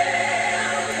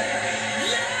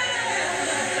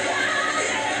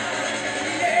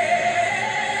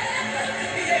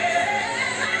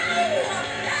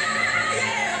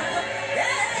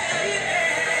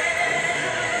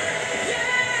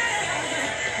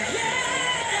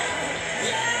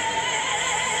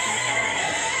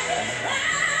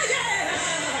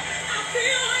 I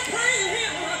feel like praising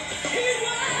him. He's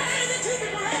worthy to be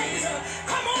praised.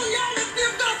 Come on, y'all, let's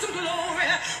give God some glory.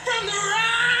 From the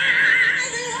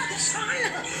rising of the sun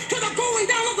to the going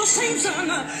down of the same sun.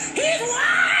 He's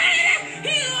worthy.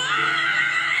 He's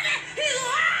worthy. He's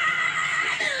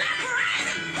worthy. Let's praise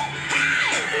him.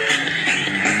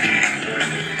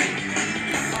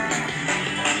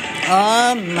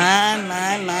 Oh, my.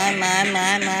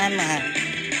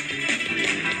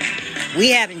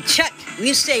 We having church.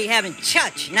 We say having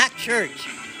church, not church.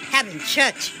 Having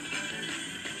church.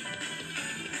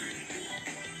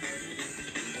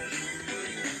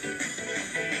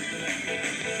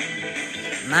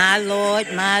 My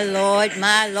Lord, my Lord,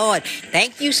 my Lord.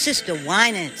 Thank you, Sister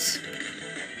Winans.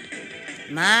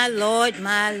 My Lord,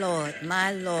 my Lord,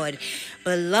 my Lord.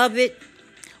 Beloved,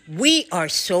 we are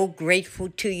so grateful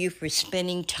to you for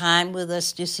spending time with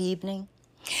us this evening.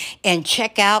 And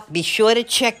be sure to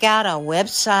check out our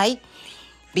website,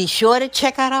 Be sure to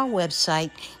check out our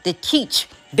website, the Teach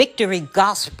Victory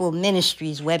Gospel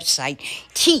Ministries website.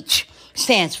 Teach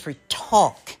stands for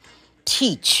talk,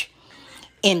 teach,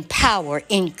 empower,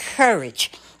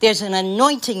 encourage. There's an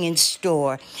anointing in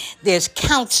store. There's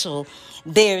counsel.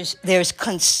 There's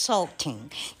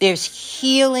consulting. There's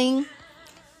healing.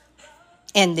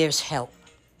 And there's help.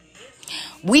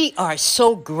 We are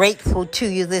so grateful to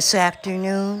you this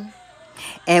afternoon.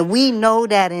 And we know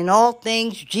that in all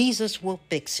things, Jesus will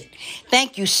fix it.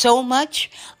 Thank you so much.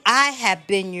 I have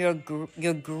been your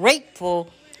grateful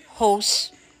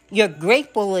host, your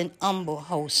grateful and humble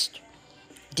host,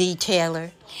 D.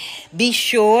 Taylor. Be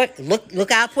sure,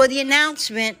 look out for the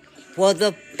announcement for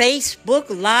the Facebook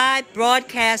Live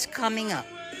broadcast coming up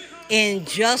in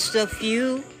just a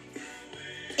few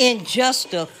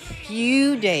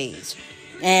days.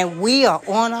 And we are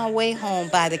on our way home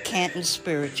by the Canton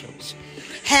Spirituals.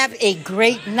 Have a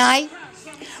great night,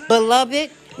 beloved.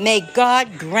 May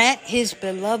God grant his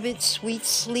beloved sweet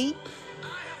sleep.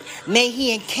 May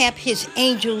he encamp his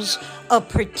angels of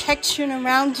protection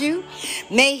around you.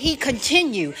 May he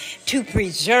continue to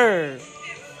preserve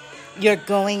your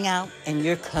going out and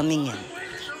your coming in.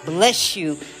 Bless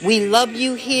you. We love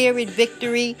you here at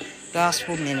Victory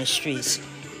Gospel Ministries.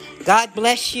 God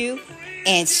bless you,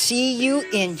 and see you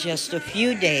in just a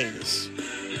few days.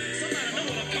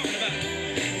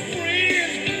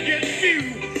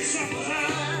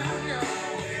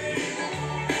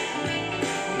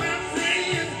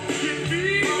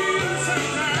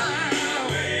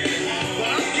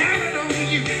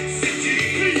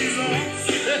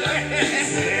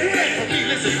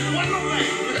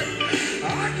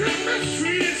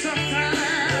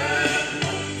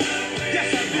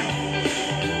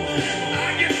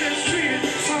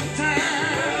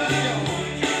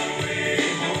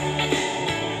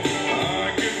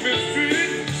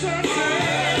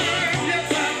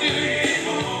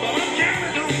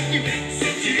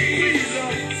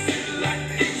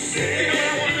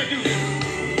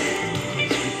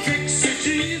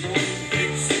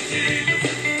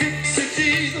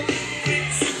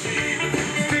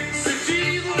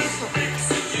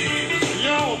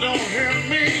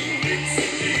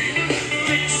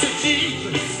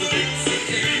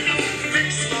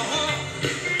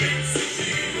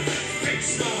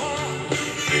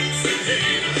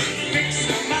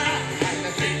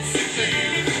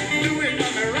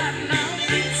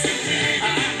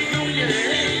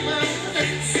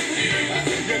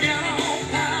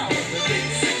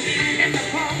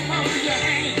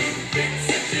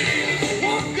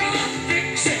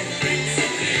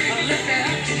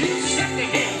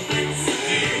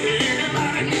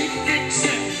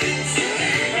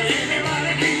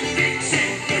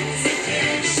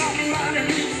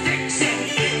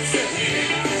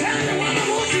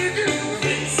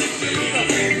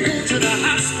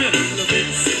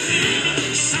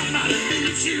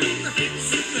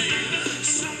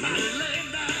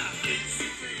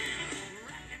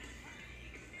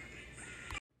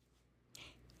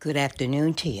 Good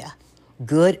afternoon to you.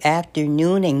 Good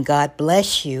afternoon, and God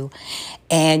bless you.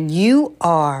 And you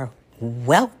are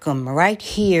welcome right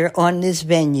here on this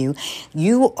venue.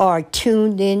 You are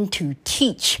tuned in to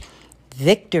Teach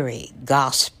Victory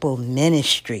Gospel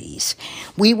Ministries.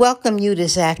 We welcome you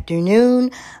this afternoon.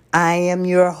 I am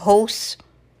your host,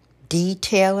 D.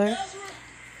 Taylor.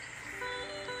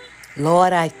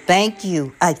 Lord, I thank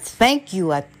you. I thank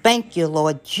you. I thank you,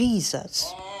 Lord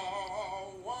Jesus.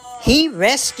 He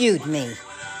rescued me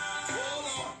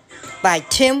by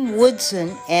Tim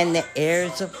Woodson and the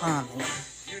Heirs of Harmony.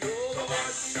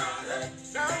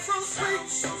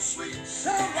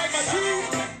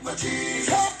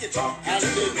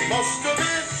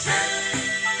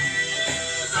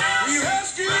 He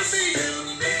rescued me.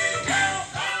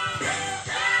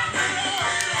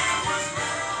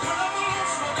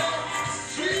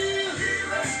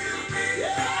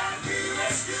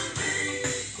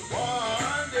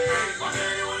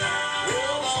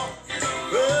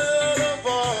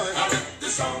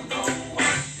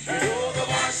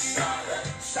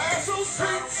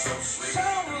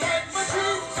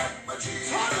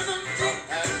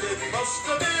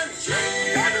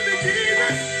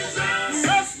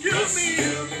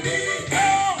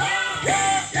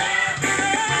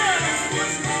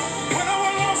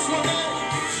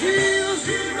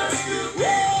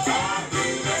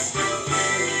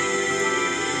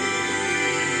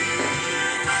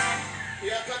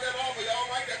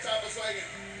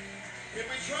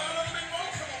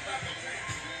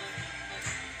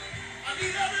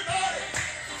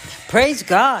 Praise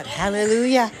God.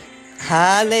 Hallelujah.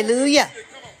 Hallelujah.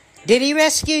 Did he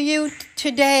rescue you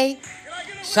today?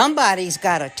 Somebody's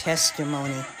got a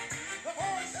testimony.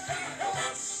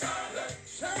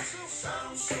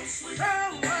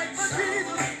 Sound like my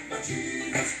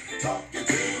Jesus. Talking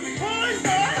to me. Voice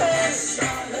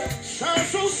sound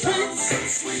so sweet.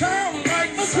 Sound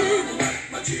like my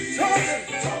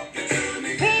Jesus. Talking to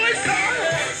me. Voice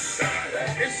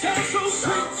it sounds so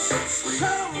sweet.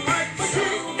 Sound like my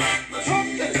Jesus.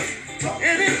 Talking.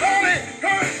 Anybody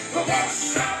heard the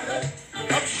voice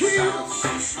of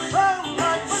Jesus? Sound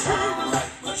like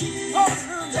my Jesus.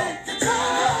 Talking to me.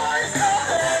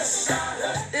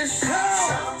 It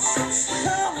sounds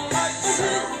like the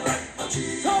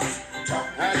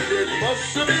and it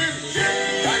must have been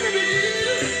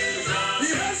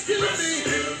He rescued me.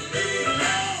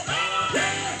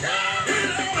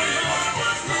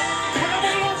 When I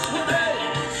was lost one day,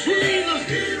 Jesus,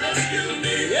 He rescued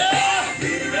me. Yeah,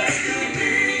 He rescued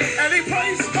me. And He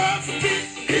placed my feet.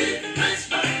 He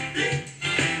placed my feet.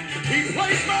 He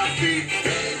placed my feet.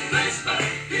 He placed my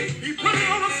feet. He put it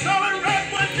on a solid rock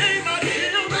one day, my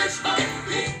dear.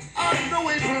 I know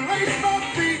He placed my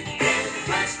feet.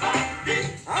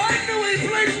 I knew He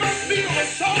placed my feet on a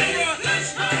solid rock.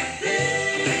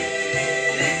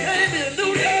 He gave me a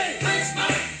new day.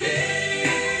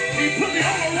 He put me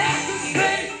on a rock to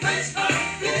stay.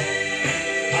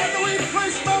 I know He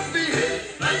placed my feet. He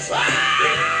placed my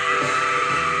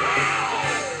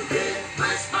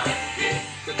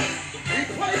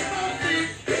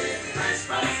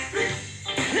feet.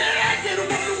 Can I get a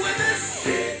word with this?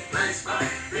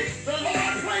 The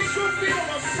Lord placed your feet on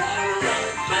a solid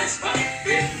rock.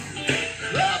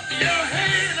 Clap your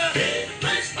hand up.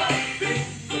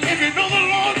 If you know the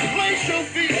Lord placed your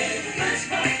feet,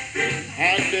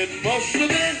 and it must have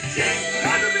been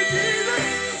Jesus.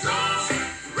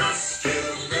 Rescue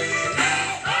me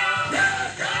now.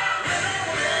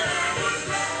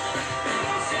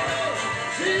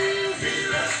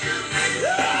 Jesus rescued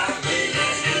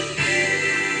me.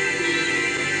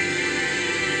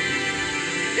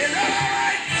 Is that all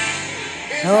right?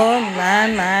 Oh, my.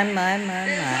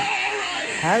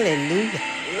 Hallelujah.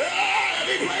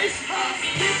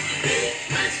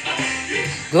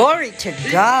 Glory to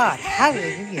God.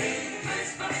 Hallelujah.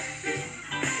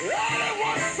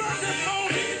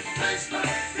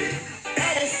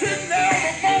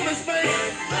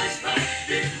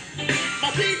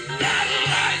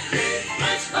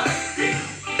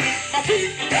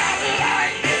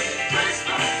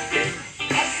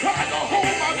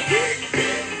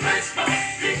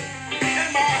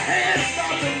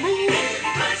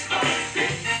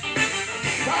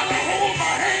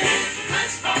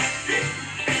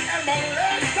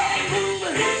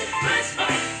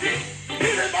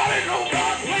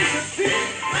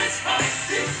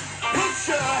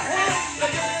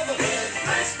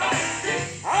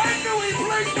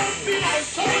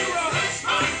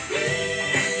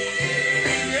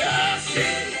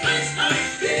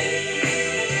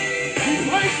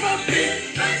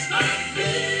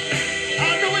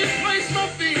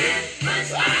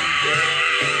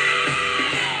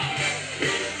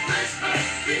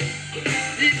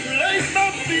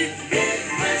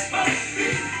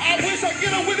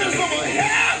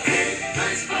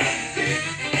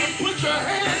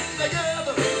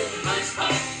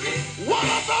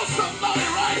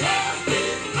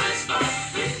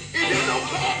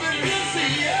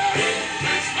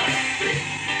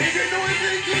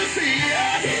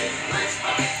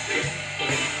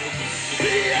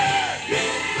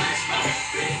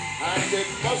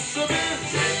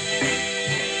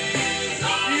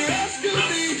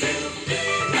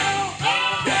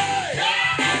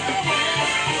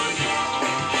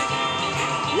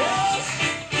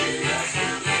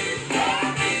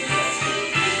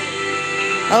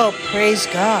 Oh, praise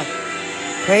God.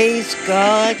 Praise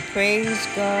God. Praise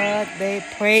God.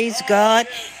 Praise God.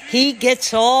 He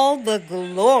gets all the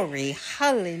glory.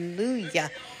 Hallelujah.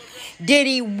 Did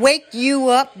He wake you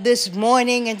up this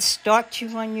morning and start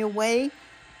you on your way?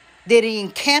 Did He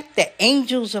encamp the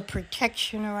angels of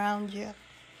protection around you?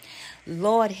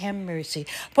 Lord, have mercy.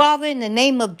 Father, in the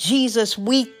name of Jesus,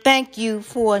 we thank you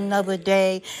for another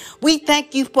day. We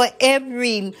thank you for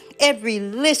every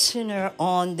listener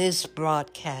on this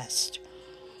broadcast.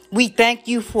 We thank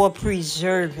you for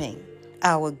preserving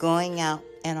our going out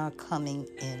and our coming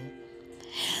in.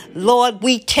 Lord,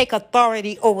 we take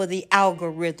authority over the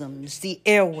algorithms, the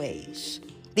airways,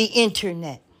 the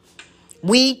internet.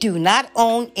 We do not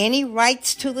own any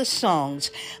rights to the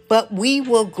songs, but we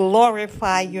will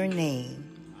glorify your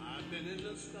name.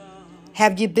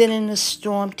 Have you been in the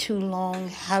storm too long?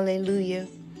 Hallelujah.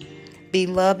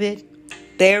 Beloved,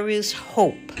 there is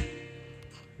hope.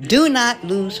 Do not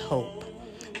lose hope.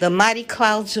 The mighty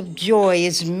clouds of joy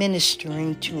is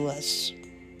ministering to us.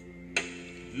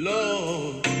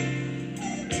 Lord,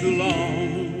 too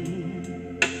long.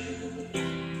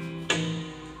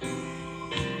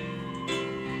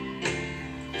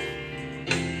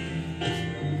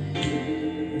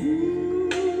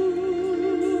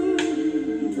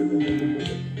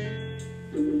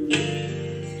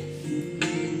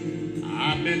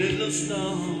 I've been in the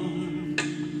storm.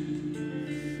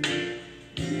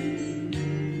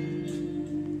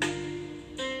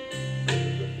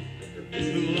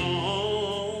 Too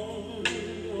long.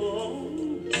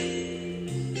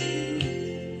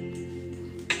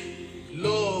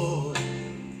 Lord,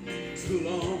 too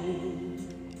long.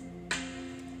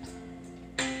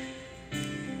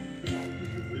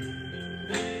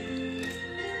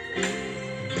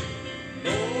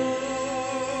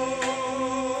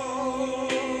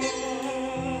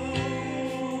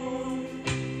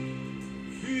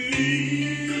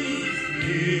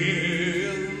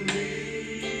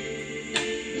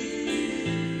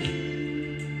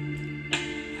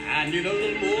 I need a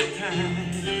little more time.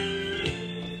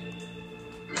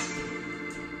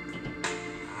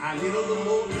 I need a little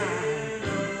more time.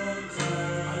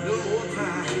 A little more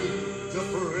time to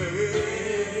pray.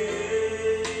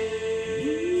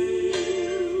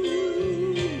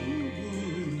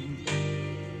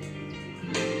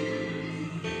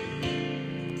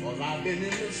 'Cause I've been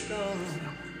in the storm.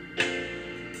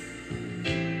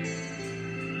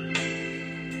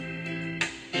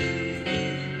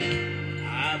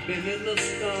 I've been in the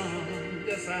storm,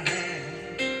 yes I have.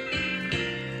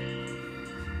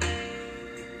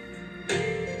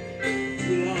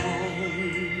 Too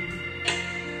long,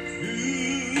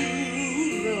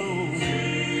 too long.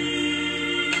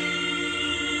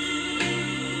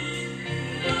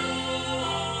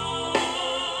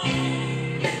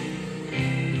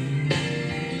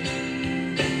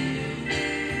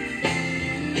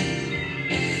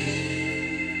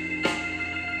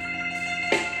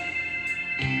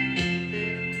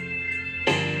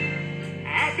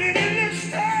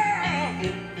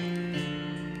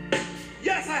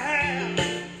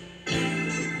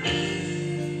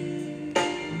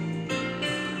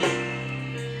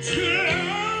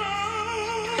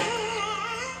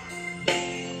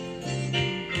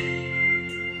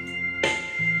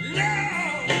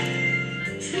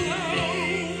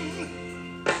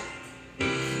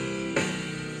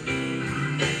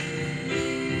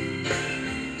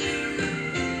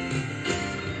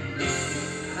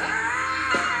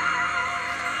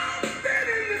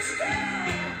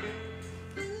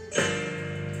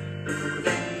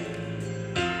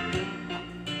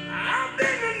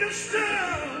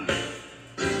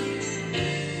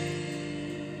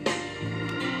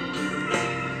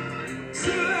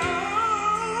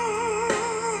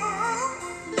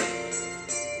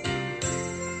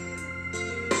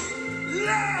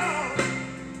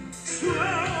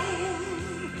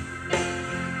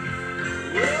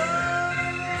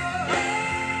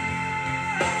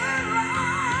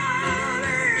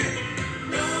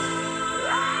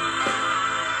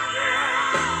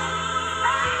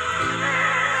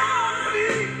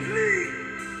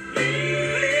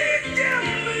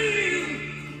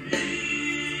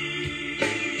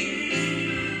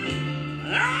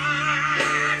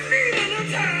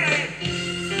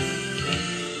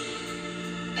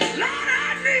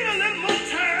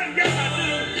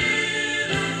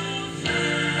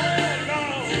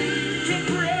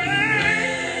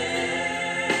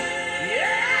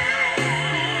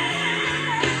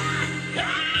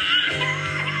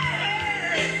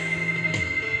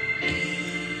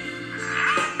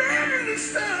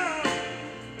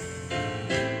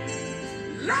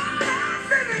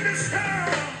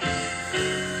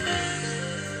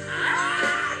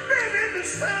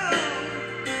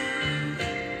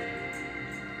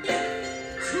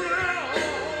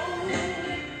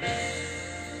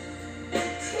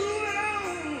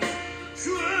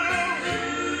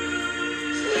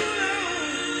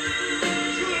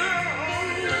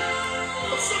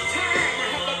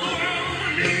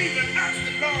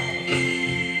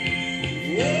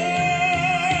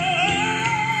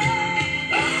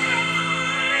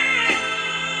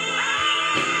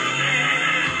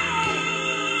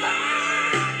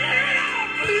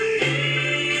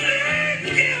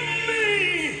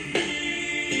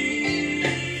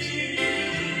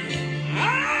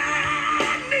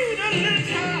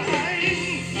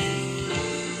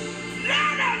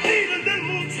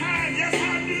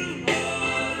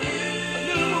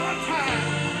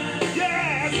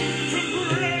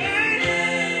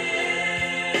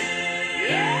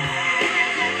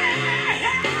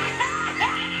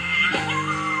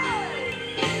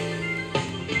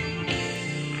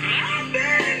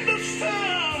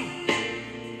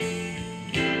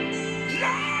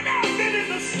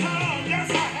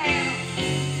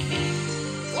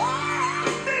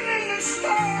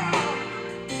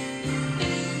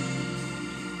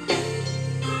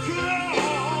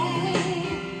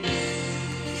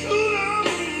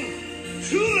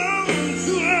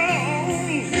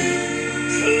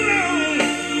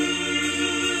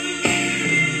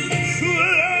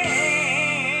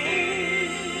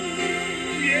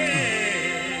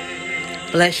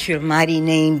 Bless your mighty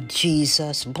name,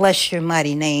 Jesus. Bless your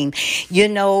mighty name. You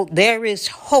know, there is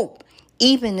hope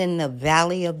even in the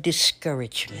valley of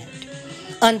discouragement.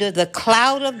 Under the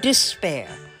cloud of despair,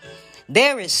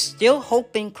 there is still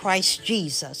hope in Christ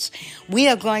Jesus. We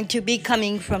are going to be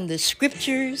coming from the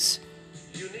scriptures,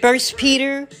 1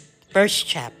 Peter, first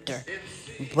chapter.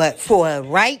 But for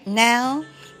right now,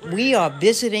 we are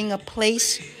visiting a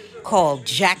place called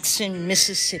Jackson,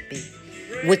 Mississippi,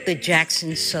 with the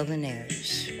Jackson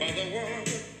Southerners. Are the one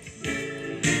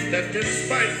that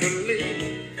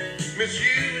despitefully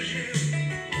misuse you.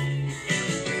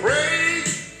 Pray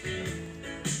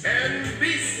and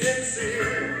be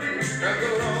sincere, and the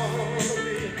Lord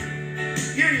will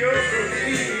hear your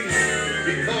plea,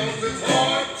 because it's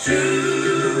hard to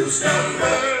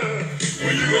stumble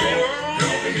when you go on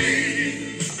your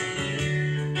knees.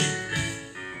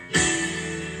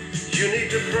 You need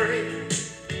to pray.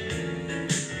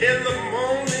 In the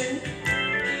morning,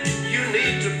 you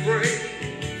need to pray.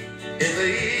 In the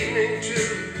evening,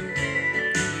 too.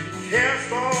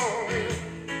 Cast all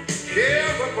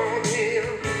cares upon him.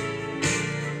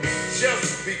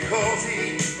 Just because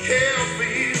he cares for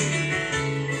you.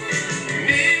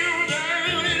 Kneel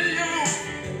down in your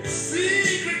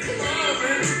secret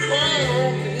closet and call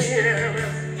on him.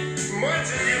 Much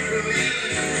as you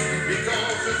believe,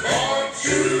 because it's hard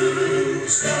to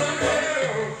stumble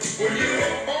when you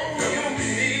are on your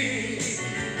knees.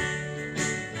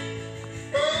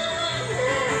 Oh,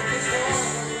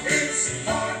 it's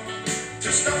hard to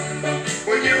stumble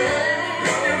when you're on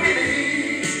your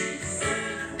knees.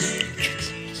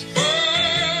 Oh,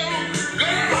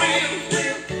 God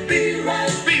will be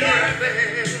right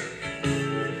there,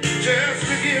 just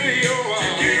to give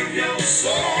your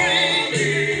soul.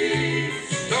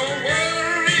 Don't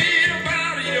worry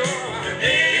about your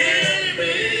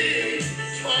enemy.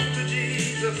 Talk to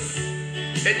Jesus,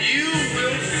 and you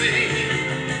will see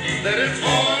that it's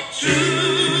hard to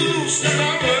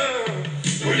stumble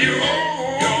when you're on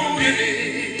your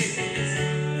knees.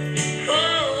 Oh,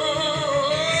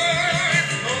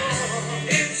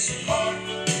 it's hard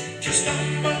to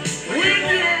stumble when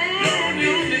you're on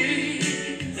your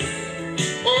knees.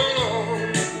 Oh,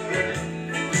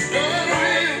 God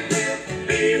will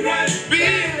be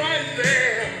right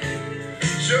there,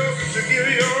 just to give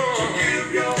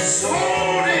your soul.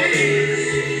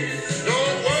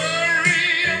 Don't worry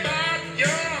about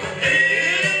your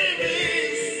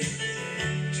enemies.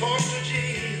 Talk to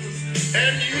Jesus,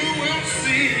 and you will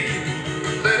see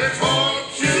that it's hard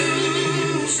to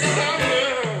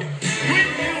stumble when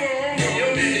you're on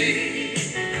your knees.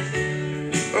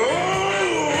 Oh,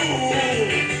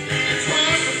 it's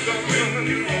hard to stumble when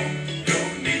you're on your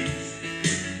knees.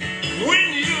 When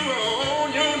you're on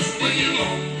your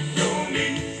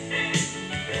knees.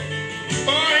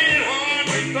 Oh, ain't hard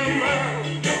to stumble.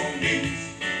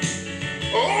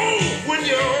 Oh, when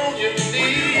you're on your knees.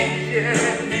 Yeah.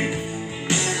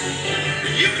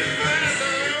 You can find out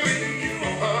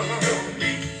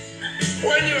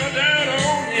when you're down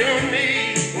on your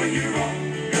knees. When you're on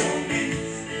your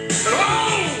knees. Oh,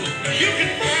 you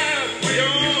can find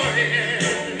your hand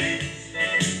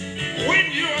when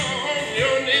you're on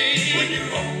your knees. When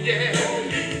you're on your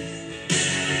knees.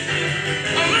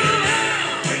 A little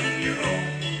loud when you're on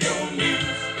your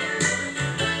knees.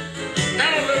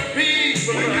 And a little peace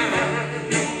of mind.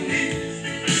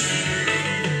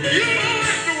 You don't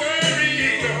have to worry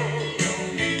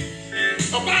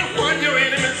about what your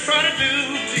enemy's trying to do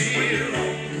to you.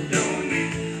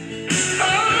 Oh,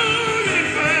 you can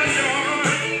find joy.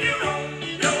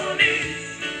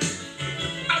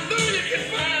 I know you can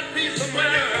find peace of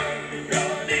mind.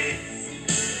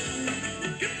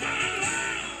 You find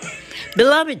love.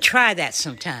 Beloved, try that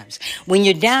sometimes. When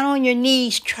you're down on your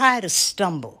knees, try to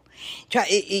stumble.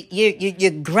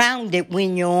 You're grounded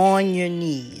when you're on your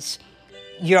knees.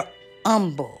 You're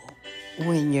humble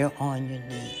when you're on your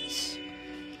knees.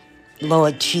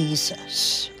 Lord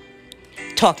Jesus,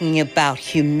 talking about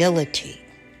humility.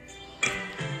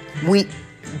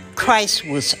 Christ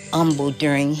was humble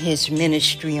during his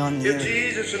ministry on the If earth.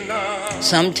 Jesus and I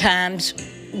Sometimes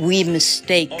we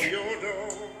mistake on your door,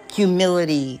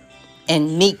 humility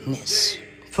and meekness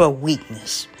for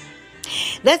weakness.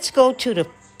 Let's go to the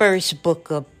first book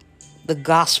of the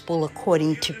Gospel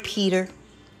according to Peter,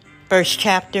 first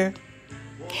chapter,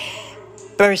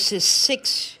 verses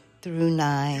 6 through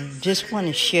 9. Just want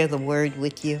to share the word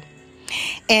with you.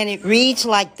 And it reads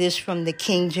like this from the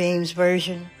King James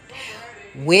Version.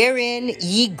 Wherein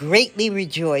ye greatly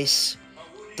rejoice,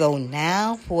 though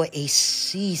now for a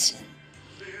season,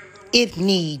 if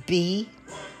need be,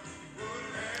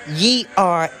 ye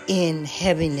are in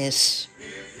heaviness,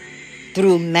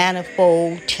 through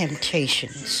manifold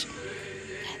temptations,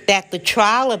 that the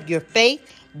trial of your faith,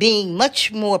 being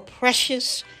much more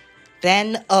precious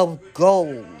than of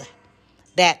gold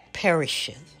that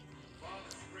perisheth,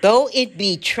 though it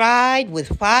be tried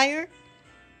with fire,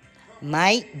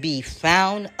 might be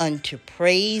found unto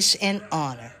praise and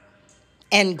honor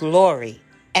and glory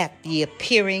at the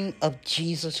appearing of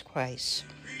Jesus Christ,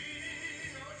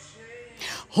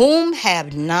 whom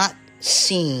have not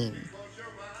seen,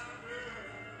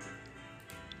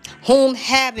 whom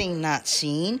having not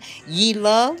seen ye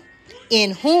love,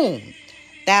 in whom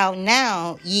thou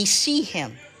now ye see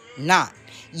him not,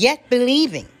 yet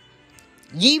believing,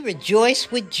 ye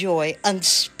rejoice with joy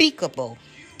unspeakable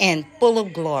and full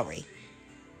of glory,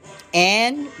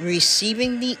 and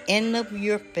receiving the end of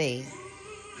your faith,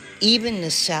 even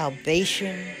the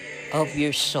salvation of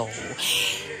your soul.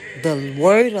 The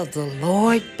word of the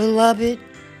Lord, beloved,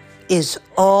 is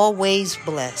always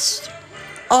blessed.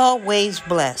 Always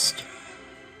blessed.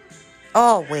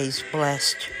 Always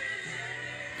blessed.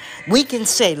 We can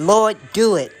say, Lord,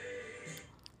 do it.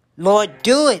 Lord,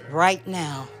 do it right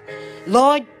now.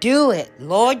 Lord, do it.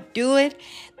 Lord, do it.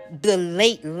 The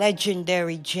late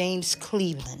legendary James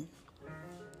Cleveland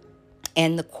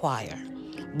and the choir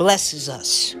blesses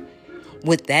us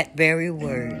with that very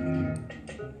word.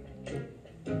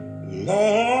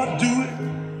 Lord, do it.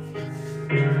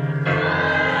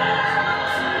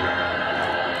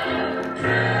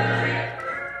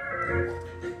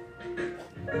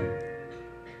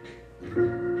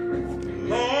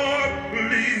 Lord,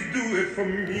 please do it for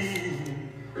me.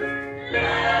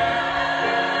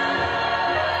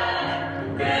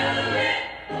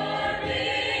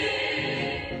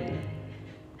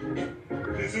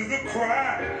 This is the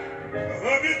cry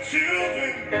of your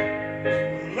children.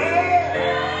 Lord,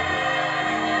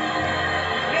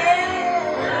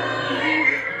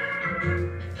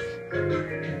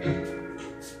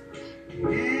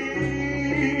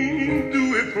 do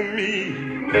it for me.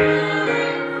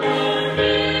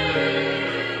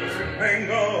 Thank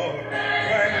God.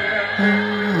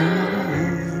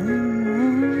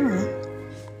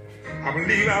 I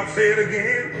believe I'll say it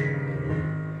again.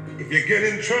 If you get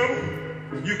in trouble,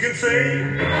 you can say,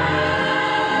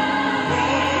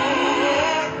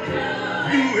 Lord,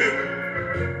 do it.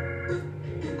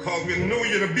 Because we know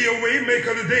you to be a way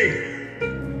maker today.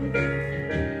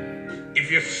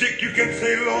 If you're sick, you can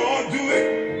say, Lord, do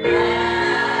it.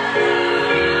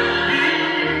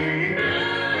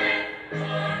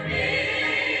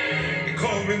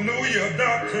 Because we know you're a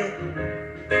doctor.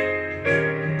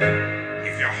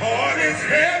 If your heart is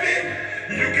heavy,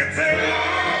 you can say, Lord,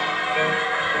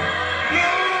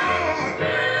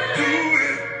 do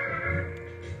it.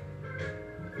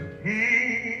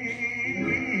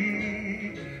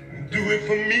 Do it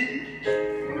for me.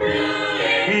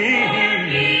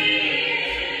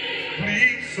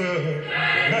 Please, sir,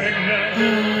 right now.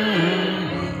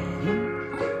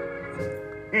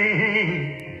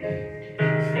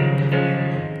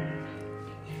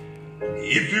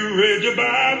 If you read your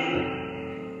Bible,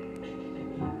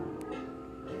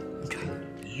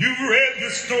 you've read the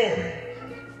story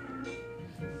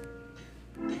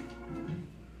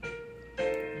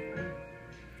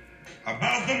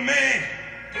about the man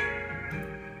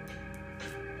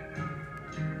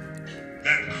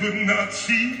that could not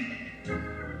see.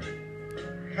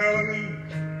 Hallelujah.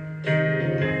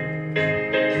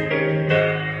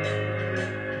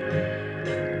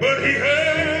 But he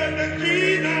heard that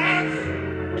Jesus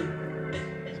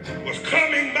was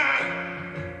coming by.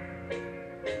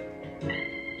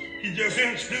 He just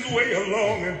inched his way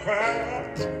along and cried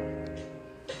out,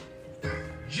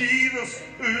 Jesus,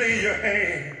 lay your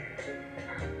hand.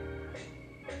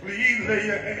 Please lay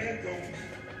your hands on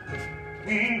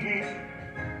me.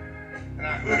 And I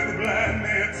heard the blind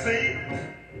man say,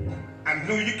 I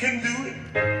know you can do it.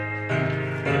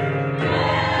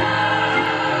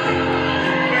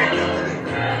 Thank you.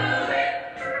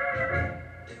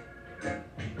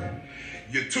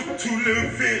 You took 2 little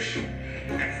fish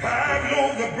and 5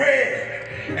 loaves of bread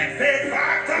and fed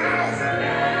 5,000.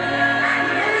 I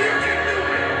know you can do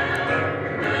it.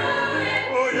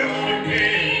 Oh, yes, you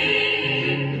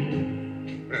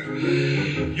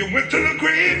can. You went to the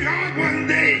graveyard one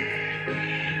day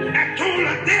and told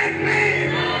a dead man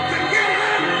to get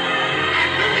up. I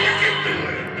know you can do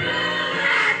it.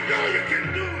 I know you can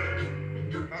do it.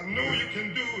 I know you can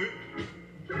do it.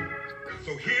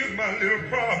 So here's my little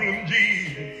problem,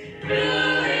 Jesus.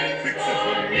 Fix it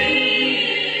for me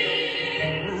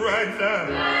right now.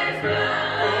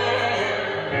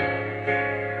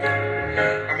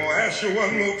 I'm going to ask you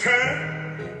one more time,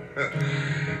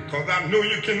 because I know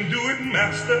you can do it,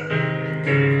 Master.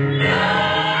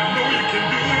 I know you can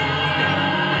do it.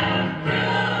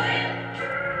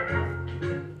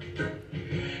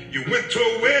 You went to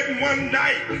a wedding one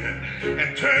night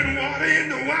and turned water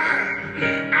into wine.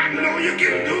 I know you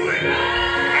can do it.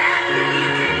 I know you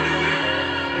can do it.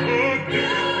 Oh, do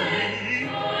it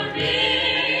for me.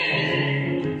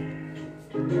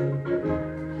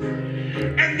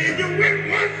 And then you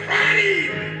went one Friday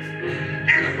evening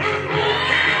and hung on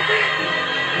Calvary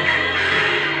and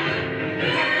died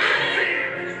for my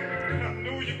sins. I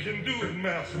know you can do it,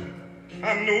 Master.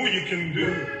 I know you can do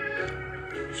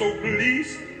it. So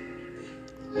please,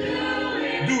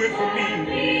 do it for me.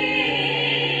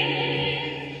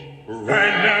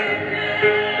 Right now.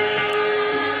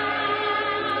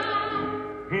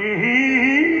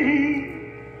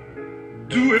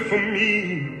 Do it for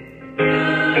me.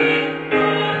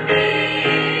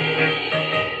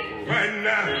 Right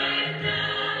now.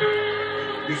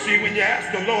 You see, when you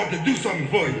ask the Lord to do something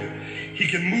for you, He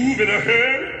can move in a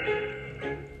hurry.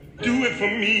 Do it for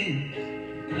me.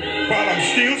 While I'm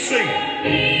still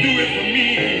singing, do it for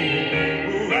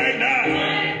me. Right now.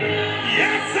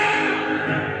 Yes, sir.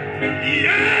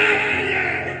 Yeah,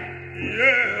 yeah,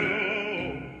 yeah.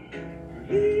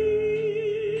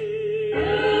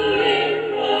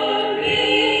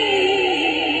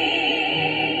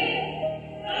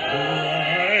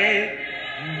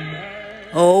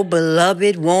 Oh,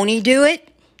 beloved, won't He do it?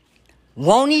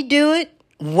 Won't He do it?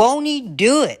 Won't He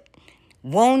do it?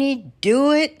 Won't He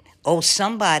do it? Oh,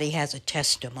 somebody has a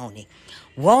testimony.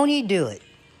 Won't He do it?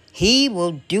 He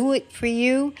will do it for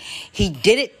you. He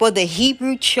did it for the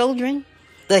Hebrew children,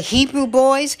 the Hebrew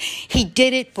boys. He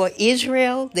did it for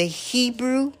Israel, the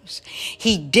Hebrews.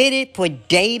 He did it for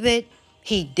David.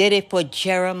 He did it for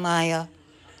Jeremiah.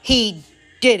 He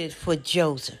did it for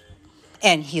Joseph.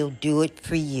 And He'll do it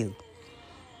for you.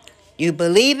 You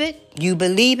believe it? You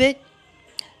believe it?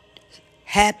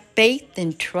 Have faith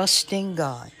and trust in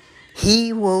God.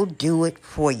 He will do it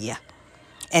for you.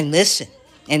 And listen.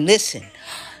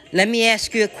 Let me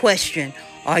ask you a question.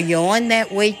 Are you on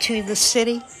that way to the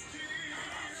city?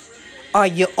 Are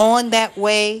you on that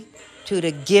way to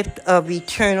the gift of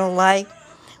eternal life?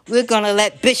 We're going to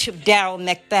let Bishop Darrell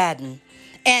McFadden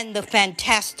and the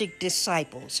fantastic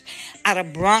disciples out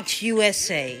of Bronx,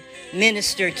 USA,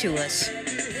 minister to us.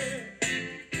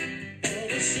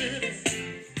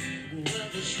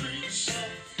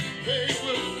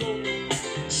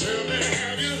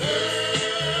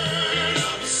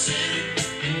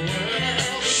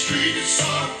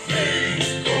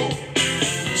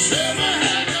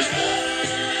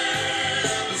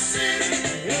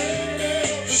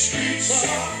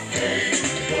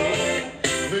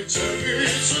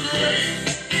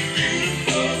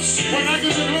 When I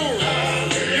get the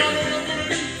glory, y'all know what I'm gonna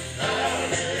do?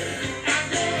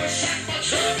 I'm gonna shake my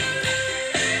truck.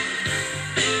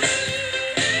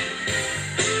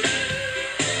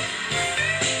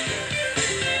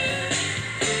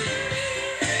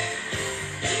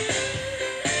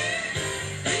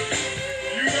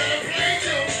 You better play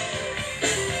Joe.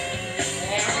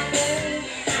 I'm on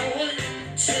my way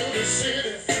to the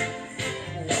city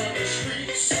where the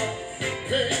streets are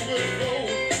paved with gold.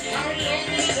 How y'all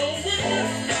gonna go with me?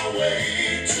 On my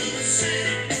way to the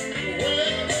city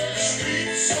where the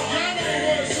streets are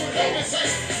paved with gold.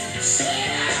 Say,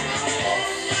 I'm on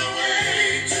my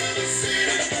way to the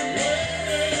city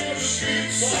where the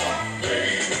streets are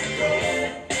paved with gold.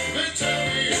 They tell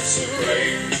me it's a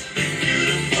great,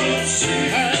 beautiful city.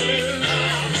 Hallelujah.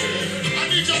 I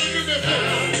need y'all to do that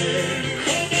for me.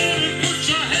 Come on and put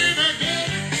your hand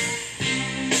together.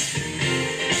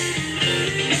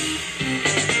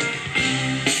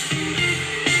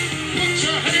 Put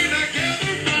your hand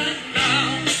together right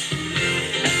now.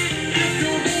 If you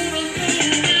wanna move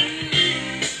with me,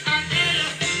 I dare you.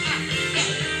 I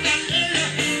dare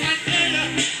you. I dare you.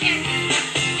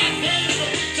 I dare you to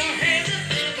put your hand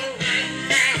together right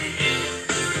now.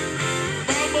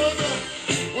 My mother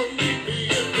will meet me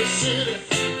in the city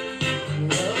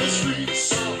where the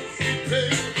streets are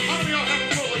paved. How many of y'all have a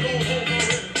mother going home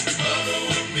already? Mother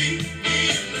will meet me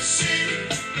in the city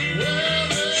where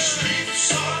the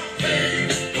streets are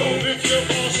paved. Go lift your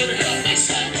voice and help me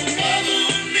say, Mother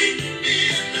will meet me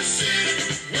in the city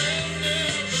where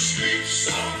the streets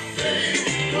are paved.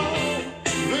 Go,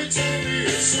 they tell me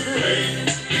it's a great,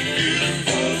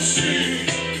 beautiful city.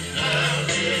 I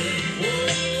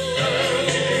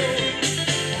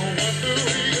wonder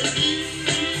where you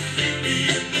meet me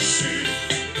in the city.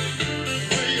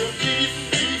 Where you meet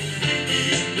me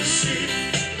in the city.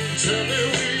 Tell me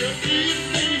where you meet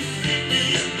me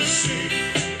in the city.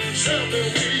 Tell me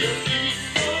where you meet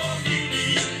me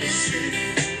in the city.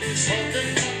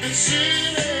 Talking about the city.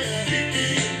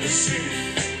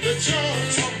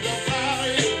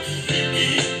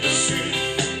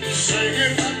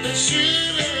 Singing at the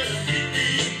city,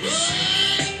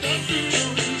 like the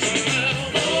Jerusalem.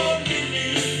 Oh,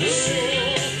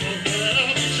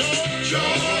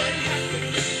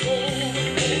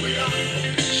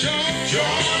 joy,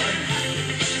 joy.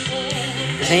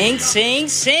 Sing, sing,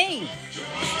 sing.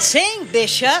 Sing,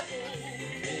 Bishop.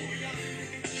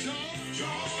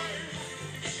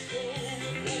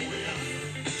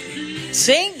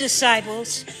 Sing,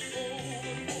 disciples.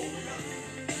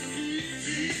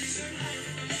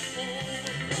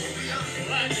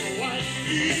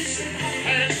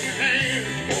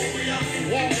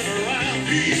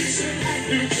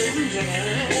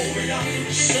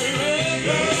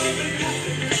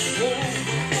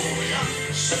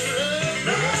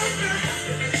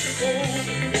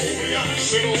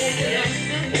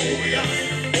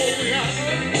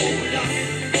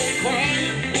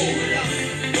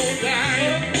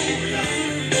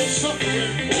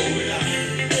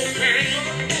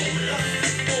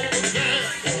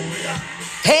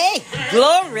 Hey,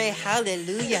 glory,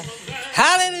 hallelujah,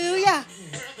 hallelujah.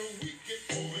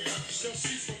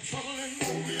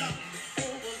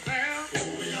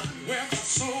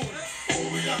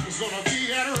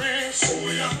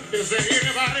 Is there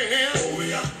anybody here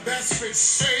that's been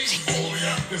saved?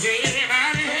 Is there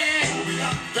anybody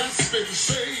here that's been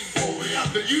saved?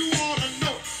 Do you want to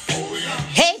know?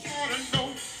 Hey, You want to know?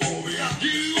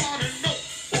 You want to know?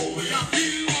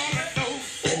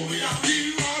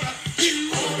 You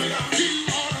want to know?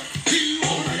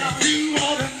 You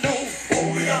want to know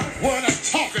what I'm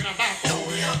talking about?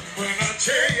 When I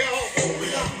tell y'all,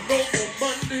 no more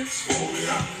Mondays,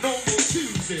 no more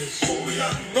Tuesdays,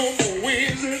 no more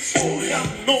Wednesdays,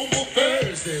 no more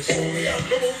Thursdays, no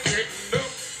more getting up.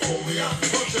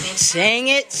 sing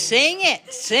it, sing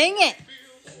it, sing it.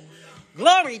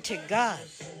 Glory to God.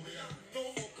 No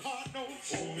more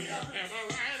Cardinals. Am I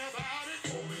right about it?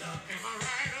 Am I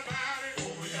right about it?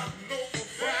 No more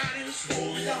Fridays.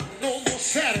 No more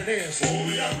Saturdays.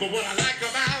 But what I like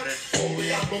about it, every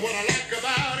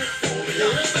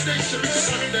day should be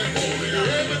Sunday.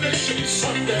 Every day should be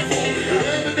Sunday.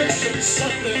 Every day should be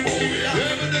Sunday.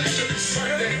 Every day should be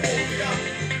Sunday.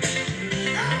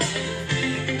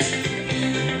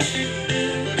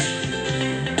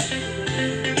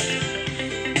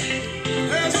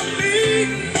 There's a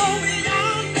meeting over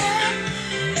yonder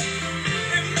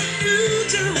in the New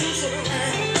Jerusalem.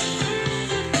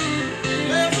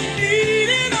 There's a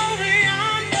meeting over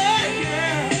yonder,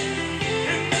 yeah,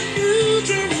 in the New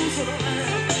Jerusalem.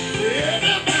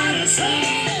 Everybody say,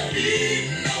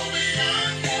 meeting over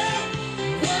yonder.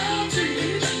 Well, to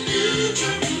the New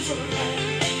Jerusalem.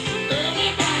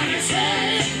 Everybody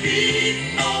say,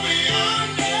 meeting over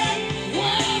yonder.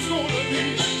 Where's gonna be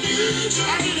the New Jerusalem?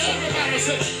 I need everybody to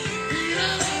say, meeting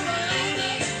over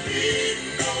yonder.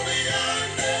 Meeting over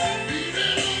yonder.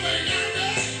 Meeting over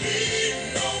yonder.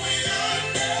 Meeting over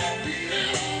yonder. Meeting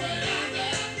over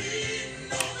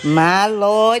yonder. My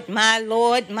Lord, my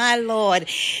Lord, my Lord.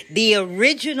 The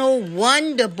original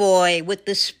Wonder Boy with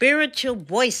the spiritual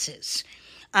voices.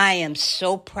 I am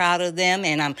so proud of them,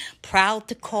 and I'm proud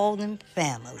to call them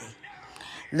family.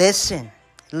 Listen,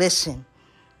 listen.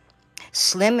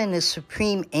 Slim and the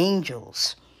Supreme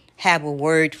Angels have a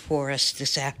word for us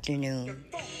this afternoon.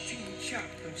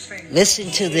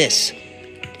 Listen to this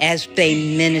as they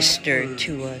minister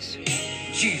to us.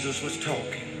 Jesus was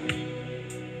talking.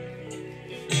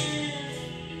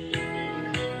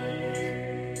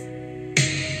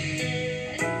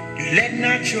 Let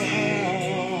not your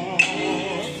heart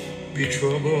be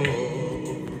troubled.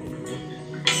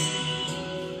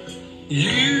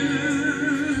 You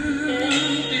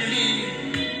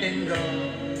believe in God.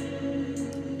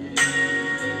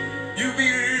 You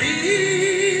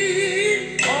believe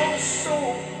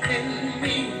also in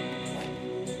me.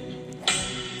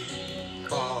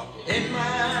 For in my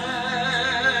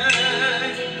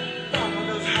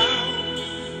Father's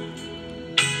house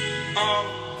are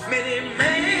many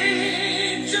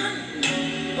mansions.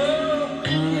 Oh,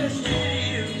 yes, it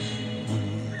is.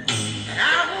 And I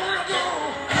wanna go.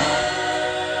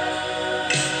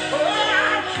 Oh,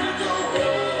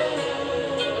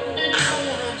 I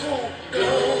wanna go.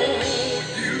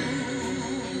 You.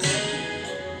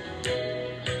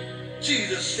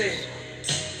 Jesus said,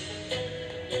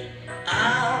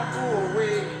 I'll go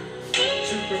away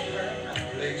to prepare a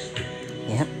place for you.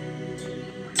 Yep.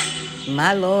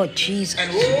 My Lord Jesus.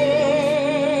 And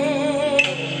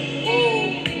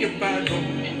if I go,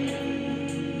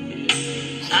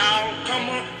 I'll come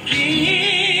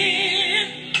again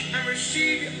and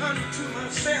receive you unto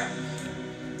myself.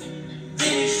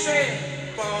 Then he said,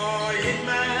 for in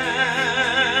my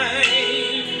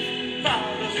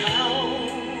Father's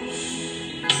house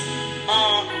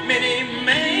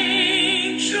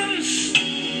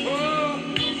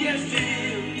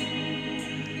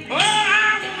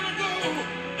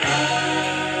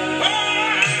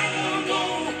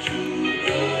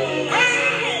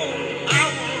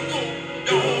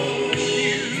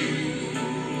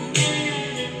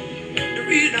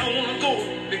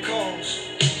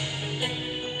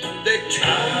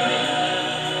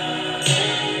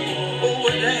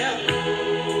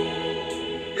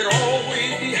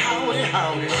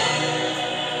howdy,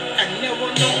 and never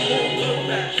no more look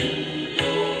back.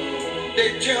 They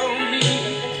tell me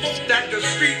that the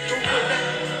streets over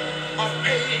there are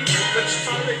paved with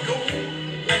solid gold,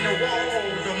 and the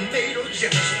walls are made of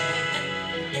gypsum.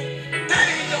 That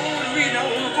ain't the only reason I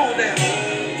wanna go there.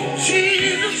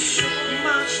 Jesus,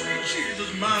 my sweet Jesus,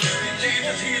 my sweet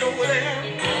Jesus, he's over there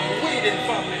waiting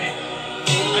for me.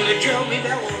 And they tell me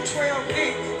there were 12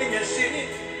 gates in the city,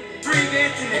 3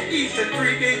 gates in the east, and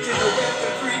 3 gates in the west,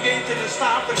 and 3 gates in the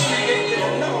south, and 3 gates in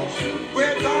the north.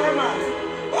 Great God Almighty.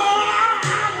 Oh,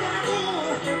 I wanna go.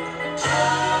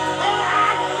 Oh, I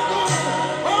wanna go.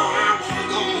 Oh, I wanna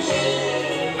go.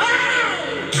 Oh,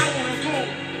 I wanna go.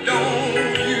 Don't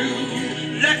you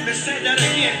let me say that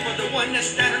again for the one that's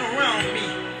standing around me.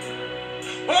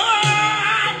 Oh,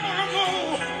 I wanna go.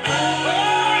 Oh,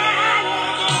 I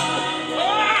wanna go.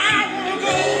 Oh, I wanna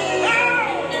go. Oh,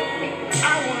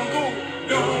 I wanna go.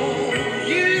 Don't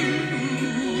you?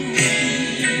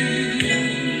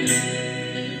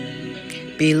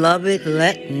 Beloved,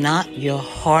 let not your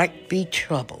heart be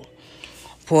troubled,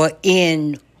 for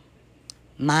in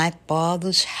my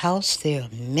Father's house there are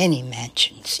many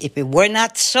mansions. If it were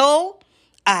not so,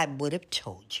 I would have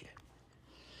told you.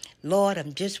 Lord, I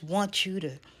just want you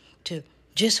to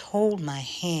just hold my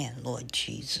hand, Lord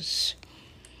Jesus.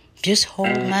 Just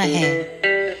hold my hand.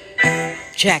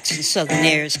 Jackson Southern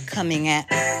Air is coming at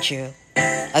you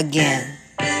again.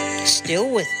 Still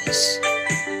with us.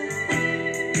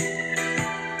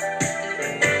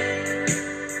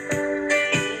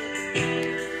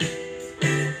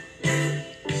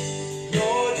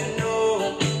 Lord, you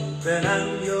know that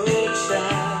I'm your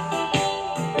child,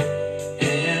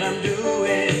 and I'm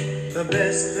doing the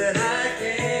best that I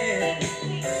can.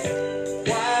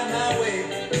 Why my way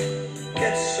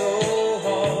gets so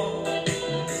hard?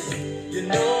 You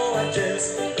know I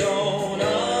just don't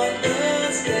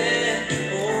understand.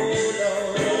 Oh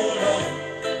Lord,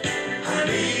 I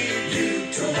need you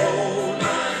to hold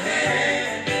my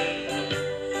hand.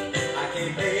 I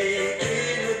can't make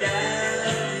it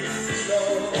without you,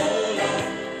 Lord. Oh Lord,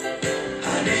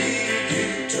 I need you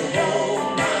to hold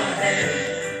my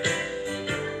hand.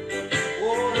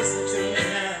 Oh, listen to me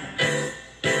now.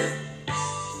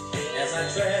 As I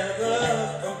travel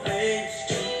from place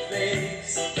to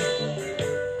place,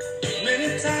 many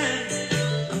times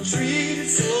I'm treated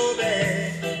so bad.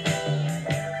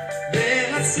 Then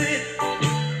I sit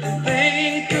and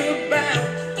think about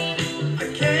I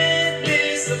can't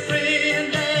miss a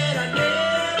friend that I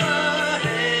never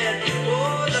had.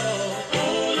 Oh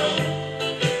Lord,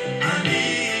 I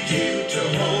need you to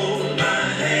hold my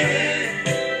hand.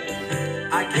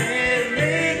 I can't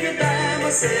make it by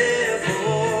myself.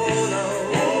 Oh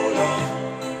Lord,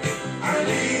 I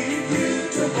need you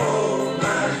to hold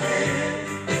my hand.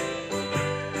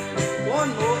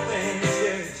 One more thing,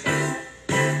 church.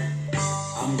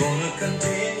 I'm gonna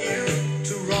continue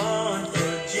to run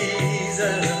for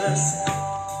Jesus,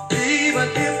 even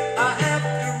if I have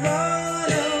to run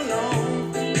alone,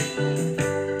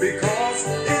 because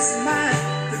it's my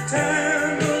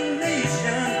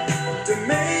determination to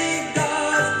make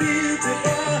God's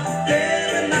beautiful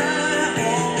heaven my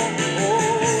home. Oh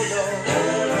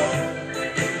Lord,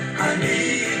 I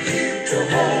need you to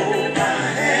hold my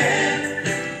hand.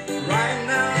 Right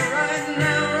now, right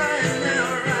now, right now,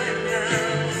 right now.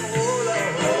 Oh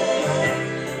Lord,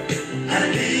 I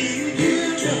need you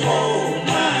to hold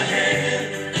my hand.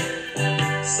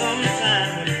 Sometime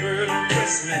when the girl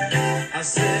press me, I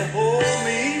say, hold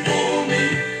me,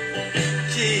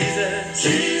 Jesus,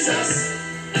 Jesus,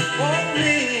 hold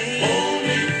me,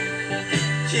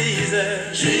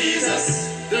 Jesus, Jesus.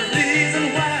 The reason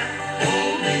why,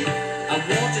 I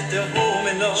want you to hold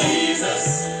me, Lord, Jesus.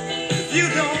 If you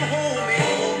don't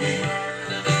hold me,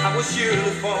 I will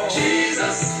surely fall.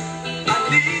 Jesus, I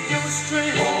need your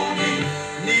strength.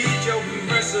 Need your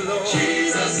mercy, Lord.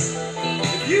 Jesus,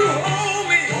 if you hold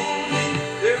me,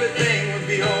 everything will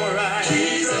be alright.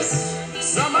 Jesus,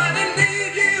 somebody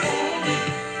need you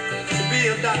to be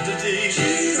a doctor,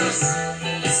 Jesus.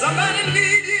 Somebody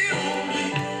need you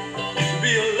to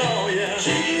be a lawyer.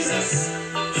 Jesus,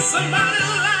 somebody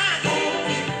lying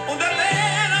on the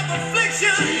bed of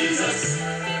affliction. Jesus,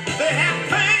 they have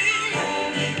pain.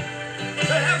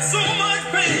 They have so much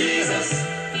pain. Jesus,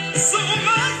 so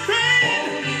much pain.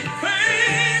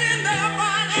 Pain in their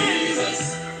body. Jesus,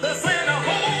 they're saying to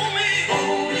hold me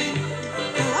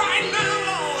right now,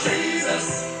 Lord. Jesus,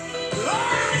 Lord,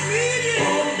 I need you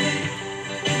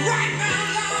right now,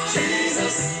 Lord.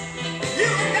 Jesus,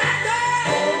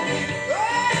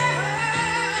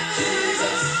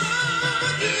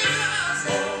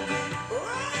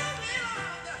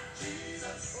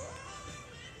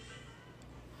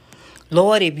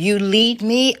 Lord, if you lead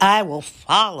me, I will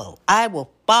follow. I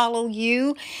will follow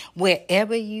you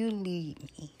wherever you lead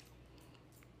me.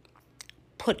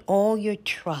 Put all your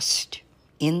trust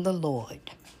in the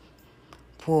Lord.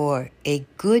 For a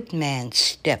good man's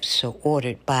steps are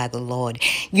ordered by the Lord.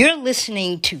 You're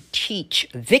listening to Teach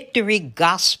Victory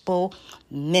Gospel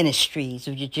Ministries.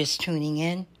 If you're just tuning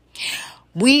in,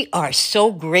 we are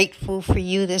so grateful for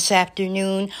you this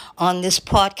afternoon on this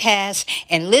podcast.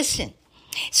 And listen,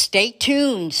 stay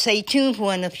tuned. Stay tuned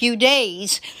for in a few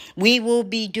days. We will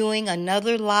be doing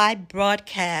another live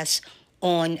broadcast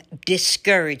on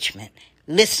discouragement.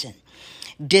 Listen,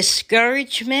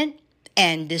 discouragement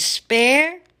and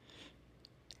despair,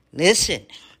 listen,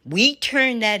 we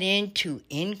turn that into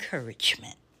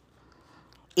encouragement.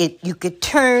 You could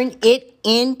turn it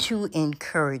into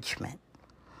encouragement.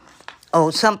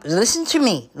 Listen to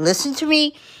me.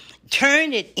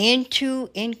 Turn it into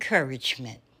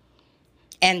encouragement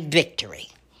and victory.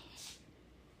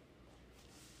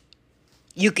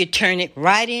 You could turn it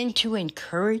right into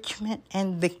encouragement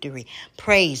and victory.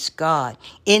 Praise God.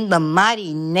 In the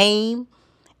mighty,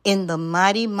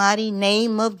 mighty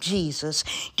name of Jesus.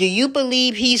 Do you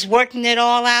believe he's working it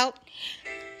all out?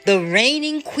 The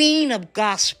reigning queen of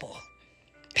gospel,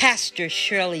 Pastor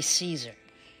Shirley Caesar,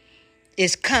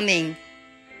 is coming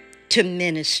to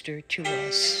minister to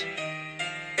us.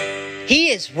 He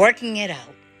is working it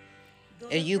out.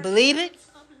 Do you believe it?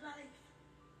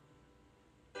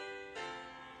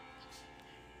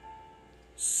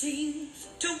 Seems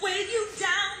to weigh you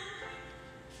down.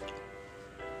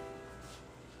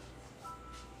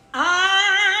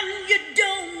 And you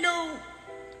don't know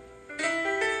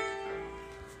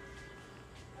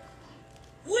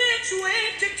which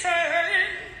way to turn.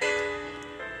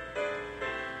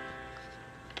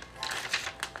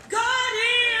 God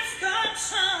is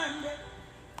concerned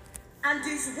and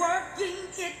is working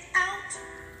it out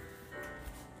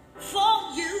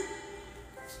for you.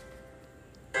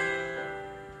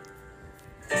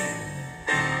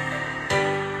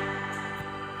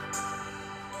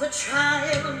 The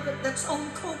child that's on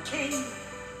cocaine,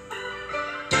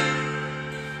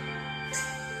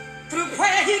 through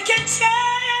prayer he can change.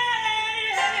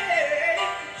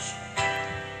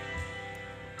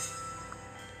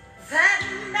 That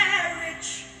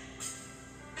marriage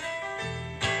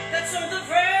that's on the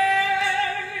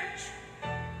verge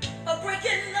of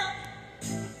breaking up,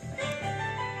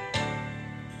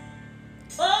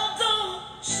 although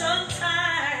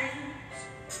sometimes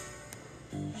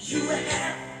you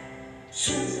have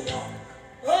to walk.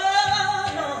 Oh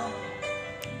no.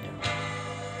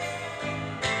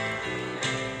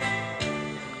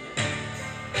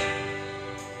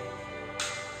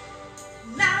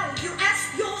 Now you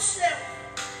ask yourself,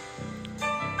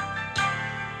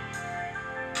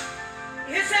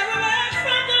 is there a word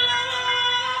from the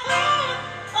Lord?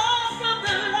 Oh, from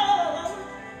the Lord.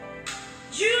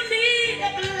 You need a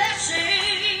blessing.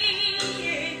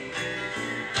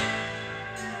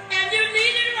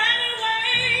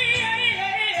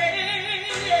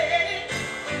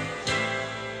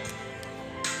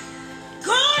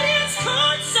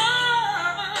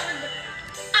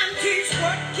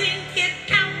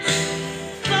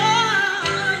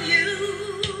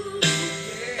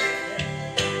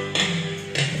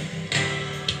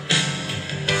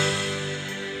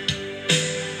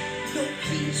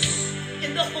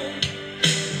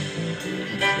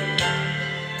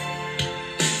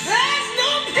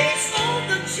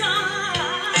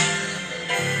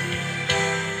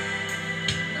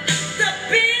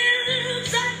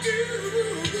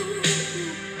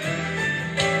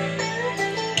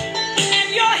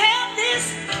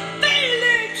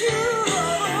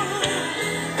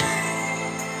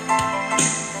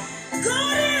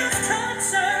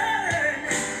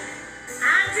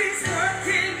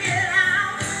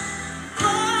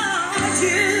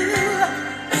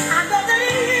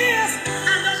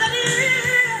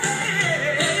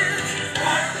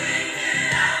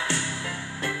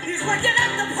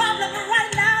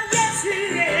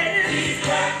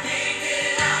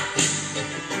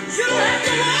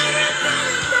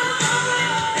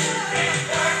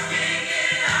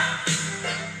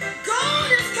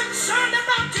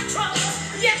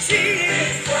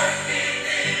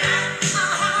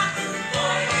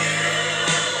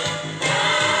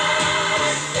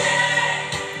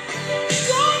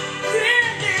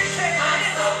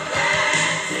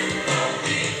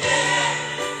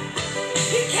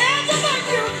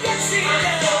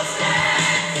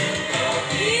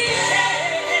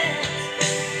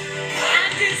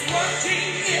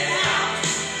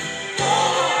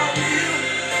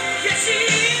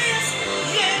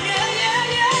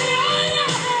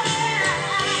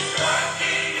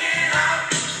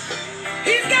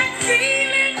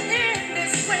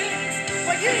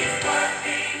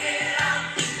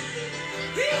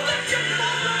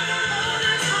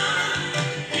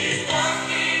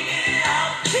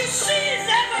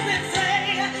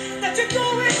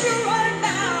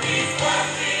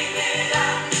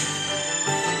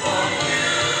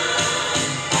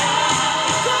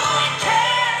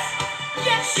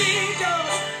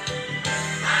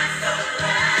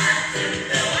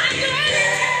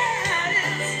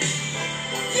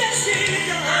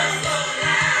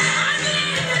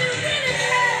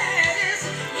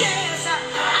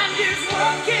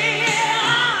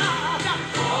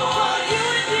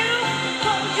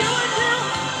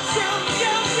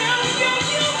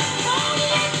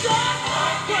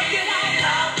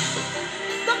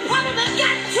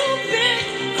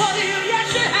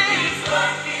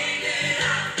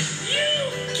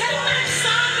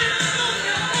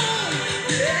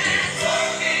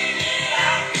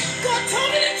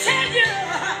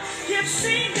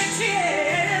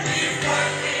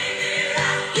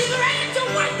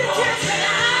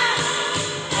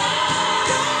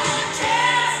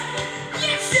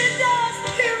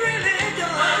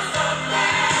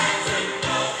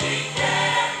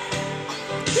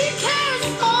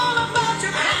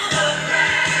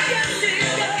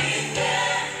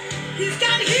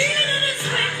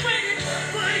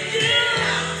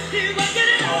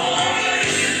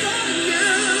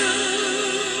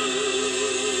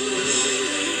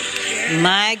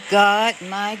 My God,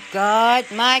 my God,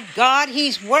 my God,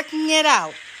 he's working it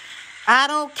out. I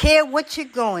don't care what you're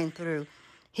going through.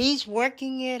 He's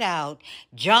working it out.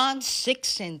 John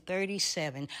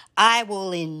 6:37. I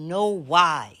will in no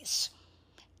wise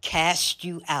cast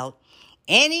you out.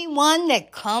 Anyone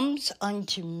that comes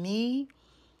unto me,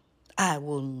 I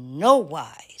will no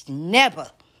wise, never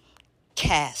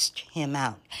cast him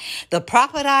out. The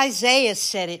prophet Isaiah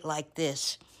said it like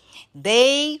this.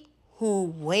 They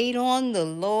who wait on the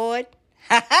Lord,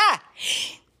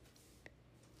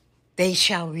 they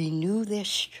shall renew their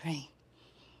strength.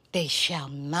 They shall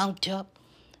mount up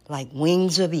like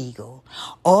wings of eagle.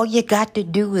 All you got to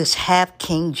do is have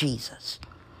King Jesus.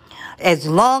 As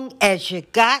long as you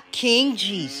got King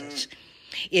Jesus.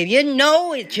 If you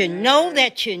know it, you know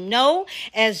that you know,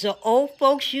 as the old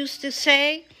folks used to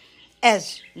say,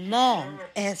 as long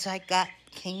as I got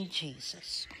King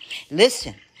Jesus.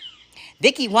 Listen,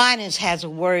 Vicki Winans has a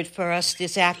word for us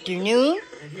this afternoon.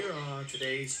 And here are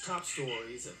today's top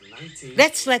stories of 19...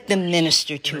 Let's let them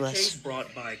minister to In a us. case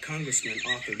brought by Congressman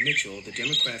Arthur Mitchell, the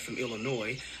Democrat from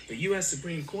Illinois, the U.S.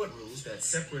 Supreme Court rules that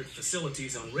separate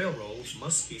facilities on railroads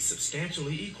must be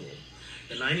substantially equal.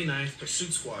 The 99th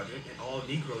Pursuit Squadron, an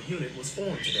all-Negro unit, was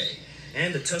formed today,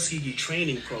 and the Tuskegee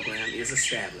training program is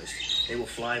established. They will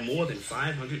fly more than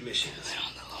 500 missions.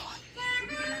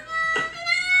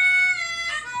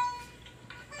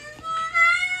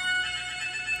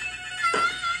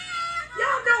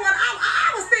 Y'all know what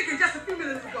I was thinking just a few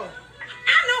minutes ago.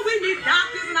 I know we need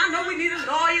doctors, and I know we need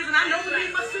lawyers, and I know we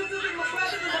need my sisters and my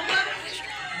brothers and my brothers.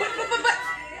 But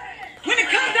when it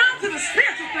comes down to the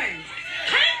spiritual things,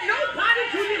 can't nobody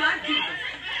do you like Jesus.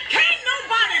 Can't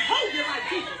nobody hold you like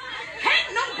Jesus.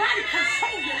 Can't nobody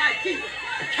console you like Jesus.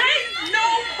 Can't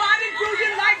nobody do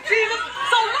you like Jesus.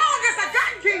 So long as I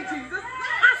got King Jesus,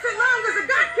 I said, long as I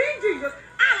got King Jesus,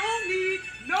 I don't need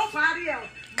nobody else.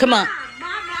 Come on. My.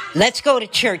 Let's go to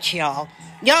church, y'all.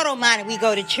 Y'all don't mind if we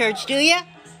go to church, do ya?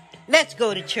 Let's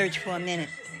go to church for a minute.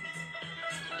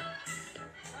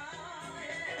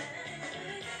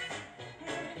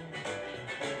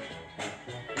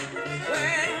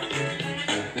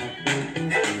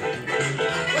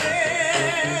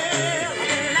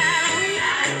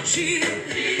 She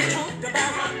talked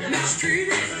about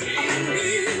mistreated me,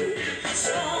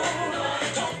 so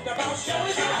talked about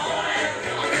showing down,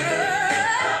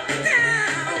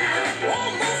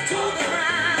 almost to the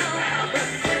ground. But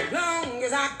long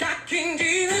as I got King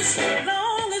Jesus,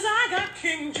 long as I got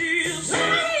King Jesus, long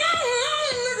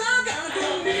as I got to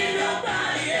be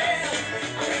nobody else.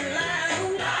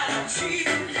 She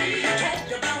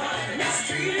talked about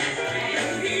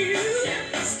mistreated me,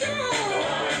 so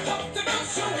talked about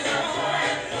showing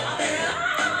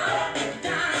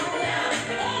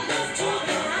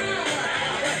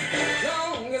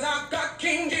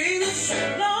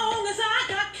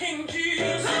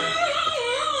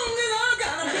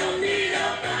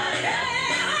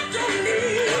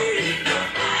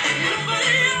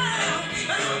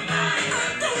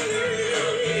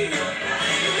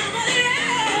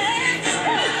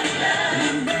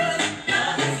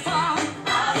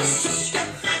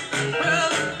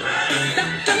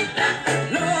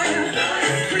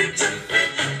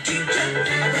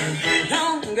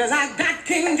as I got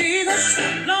King Jesus,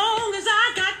 long as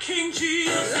I got King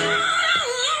Jesus, long as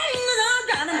I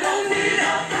got him, don't need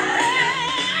nobody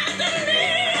else. Don't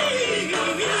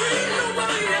need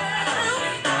nobody else.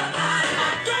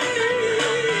 Don't need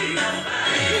nobody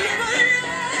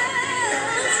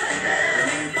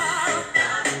else.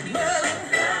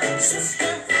 Mother,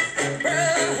 sister,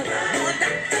 brother, no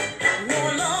doctor, no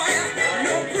lawyer,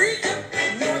 no preacher,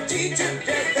 no teacher.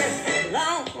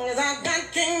 Long as I got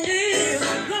King Jesus.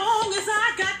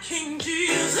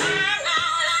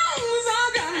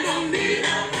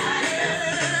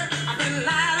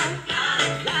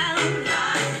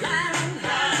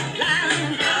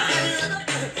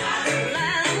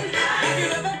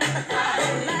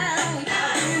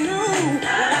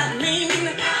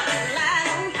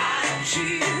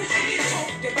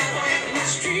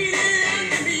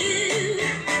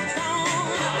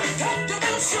 Talked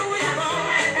about showing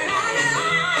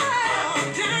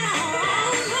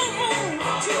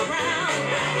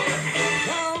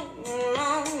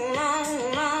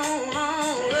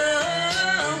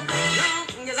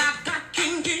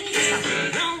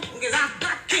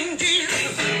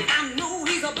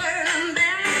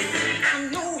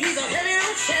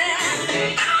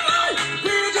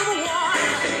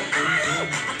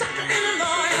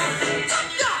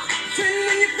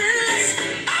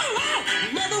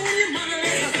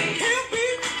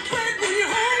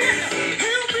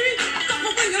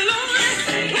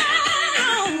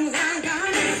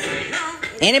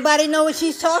Anybody know what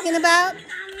she's talking about?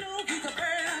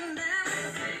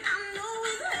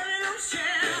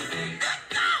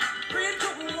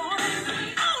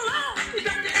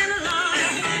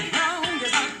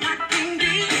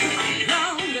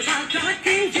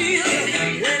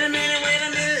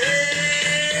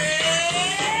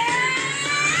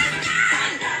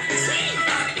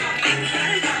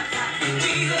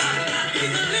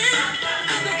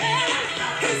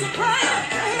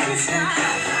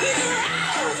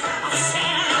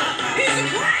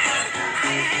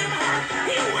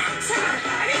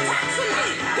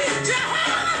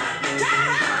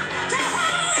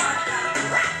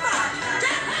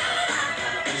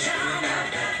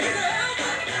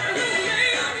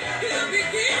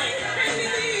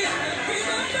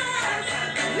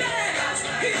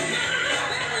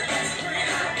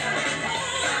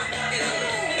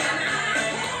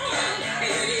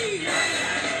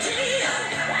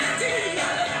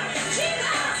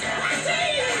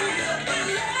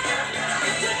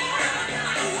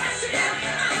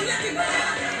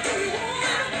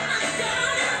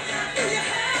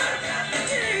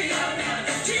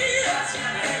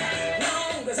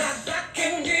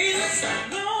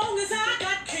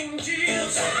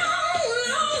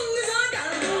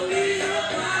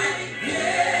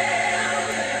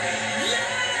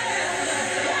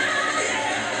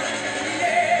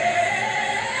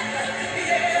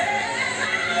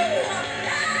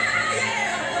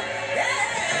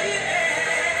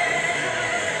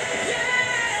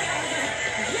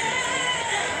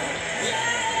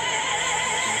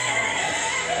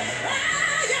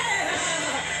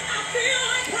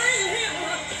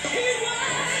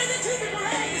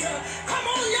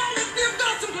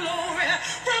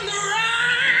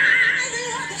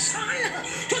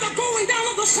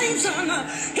 Same son,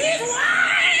 he's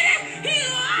wide, he's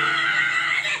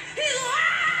wide, he's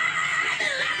wide.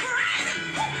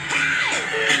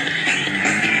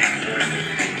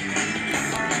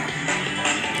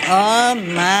 Oh,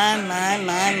 my.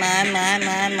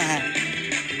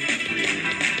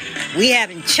 We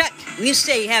having church. We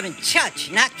say having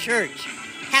church, not church.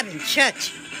 Having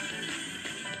church.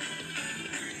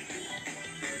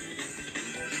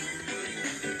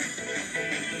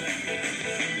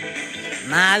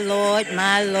 My Lord,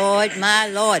 my Lord, my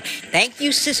Lord. Thank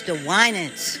you, Sister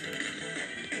Winans.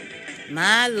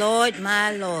 My Lord,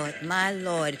 my Lord, my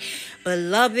Lord.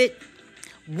 Beloved,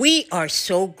 we are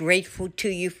so grateful to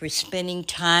you for spending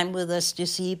time with us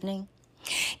this evening.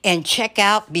 And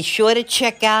be sure to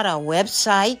check out our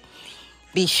website.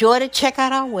 Be sure to check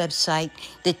out our website,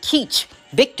 the Teach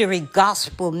Victory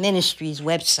Gospel Ministries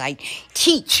website.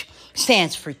 Teach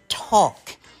stands for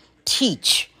talk,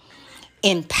 teach,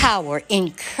 empower,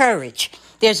 encourage.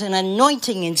 There's an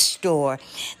anointing in store.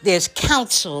 There's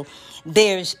counsel.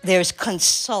 There's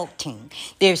consulting.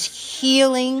 There's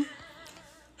healing.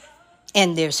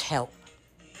 And there's help.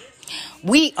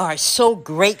 We are so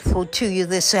grateful to you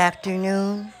this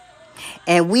afternoon.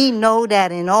 And we know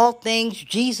that in all things,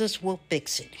 Jesus will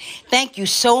fix it. Thank you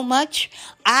so much.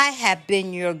 I have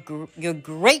been your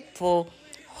grateful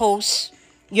host,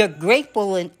 your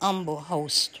grateful and humble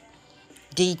host,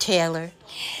 D. Taylor.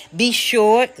 Be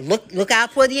sure, look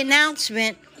out for the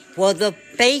announcement for the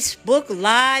Facebook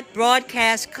Live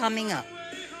broadcast coming up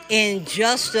in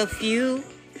just a few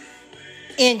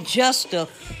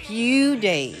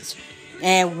days.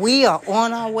 And we are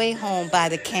on our way home by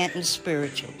the Canton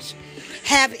Spirituals.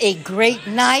 Have a great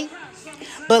night,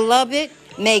 beloved.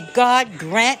 May God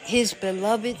grant his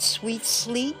beloved sweet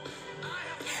sleep.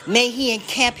 May he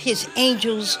encamp his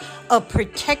angels of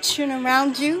protection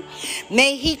around you.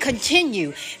 May he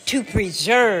continue to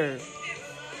preserve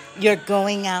your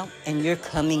going out and your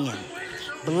coming in.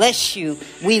 Bless you.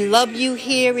 We love you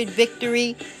here at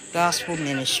Victory Gospel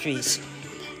Ministries.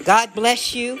 God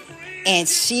bless you, and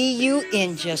see you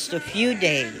in just a few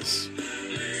days.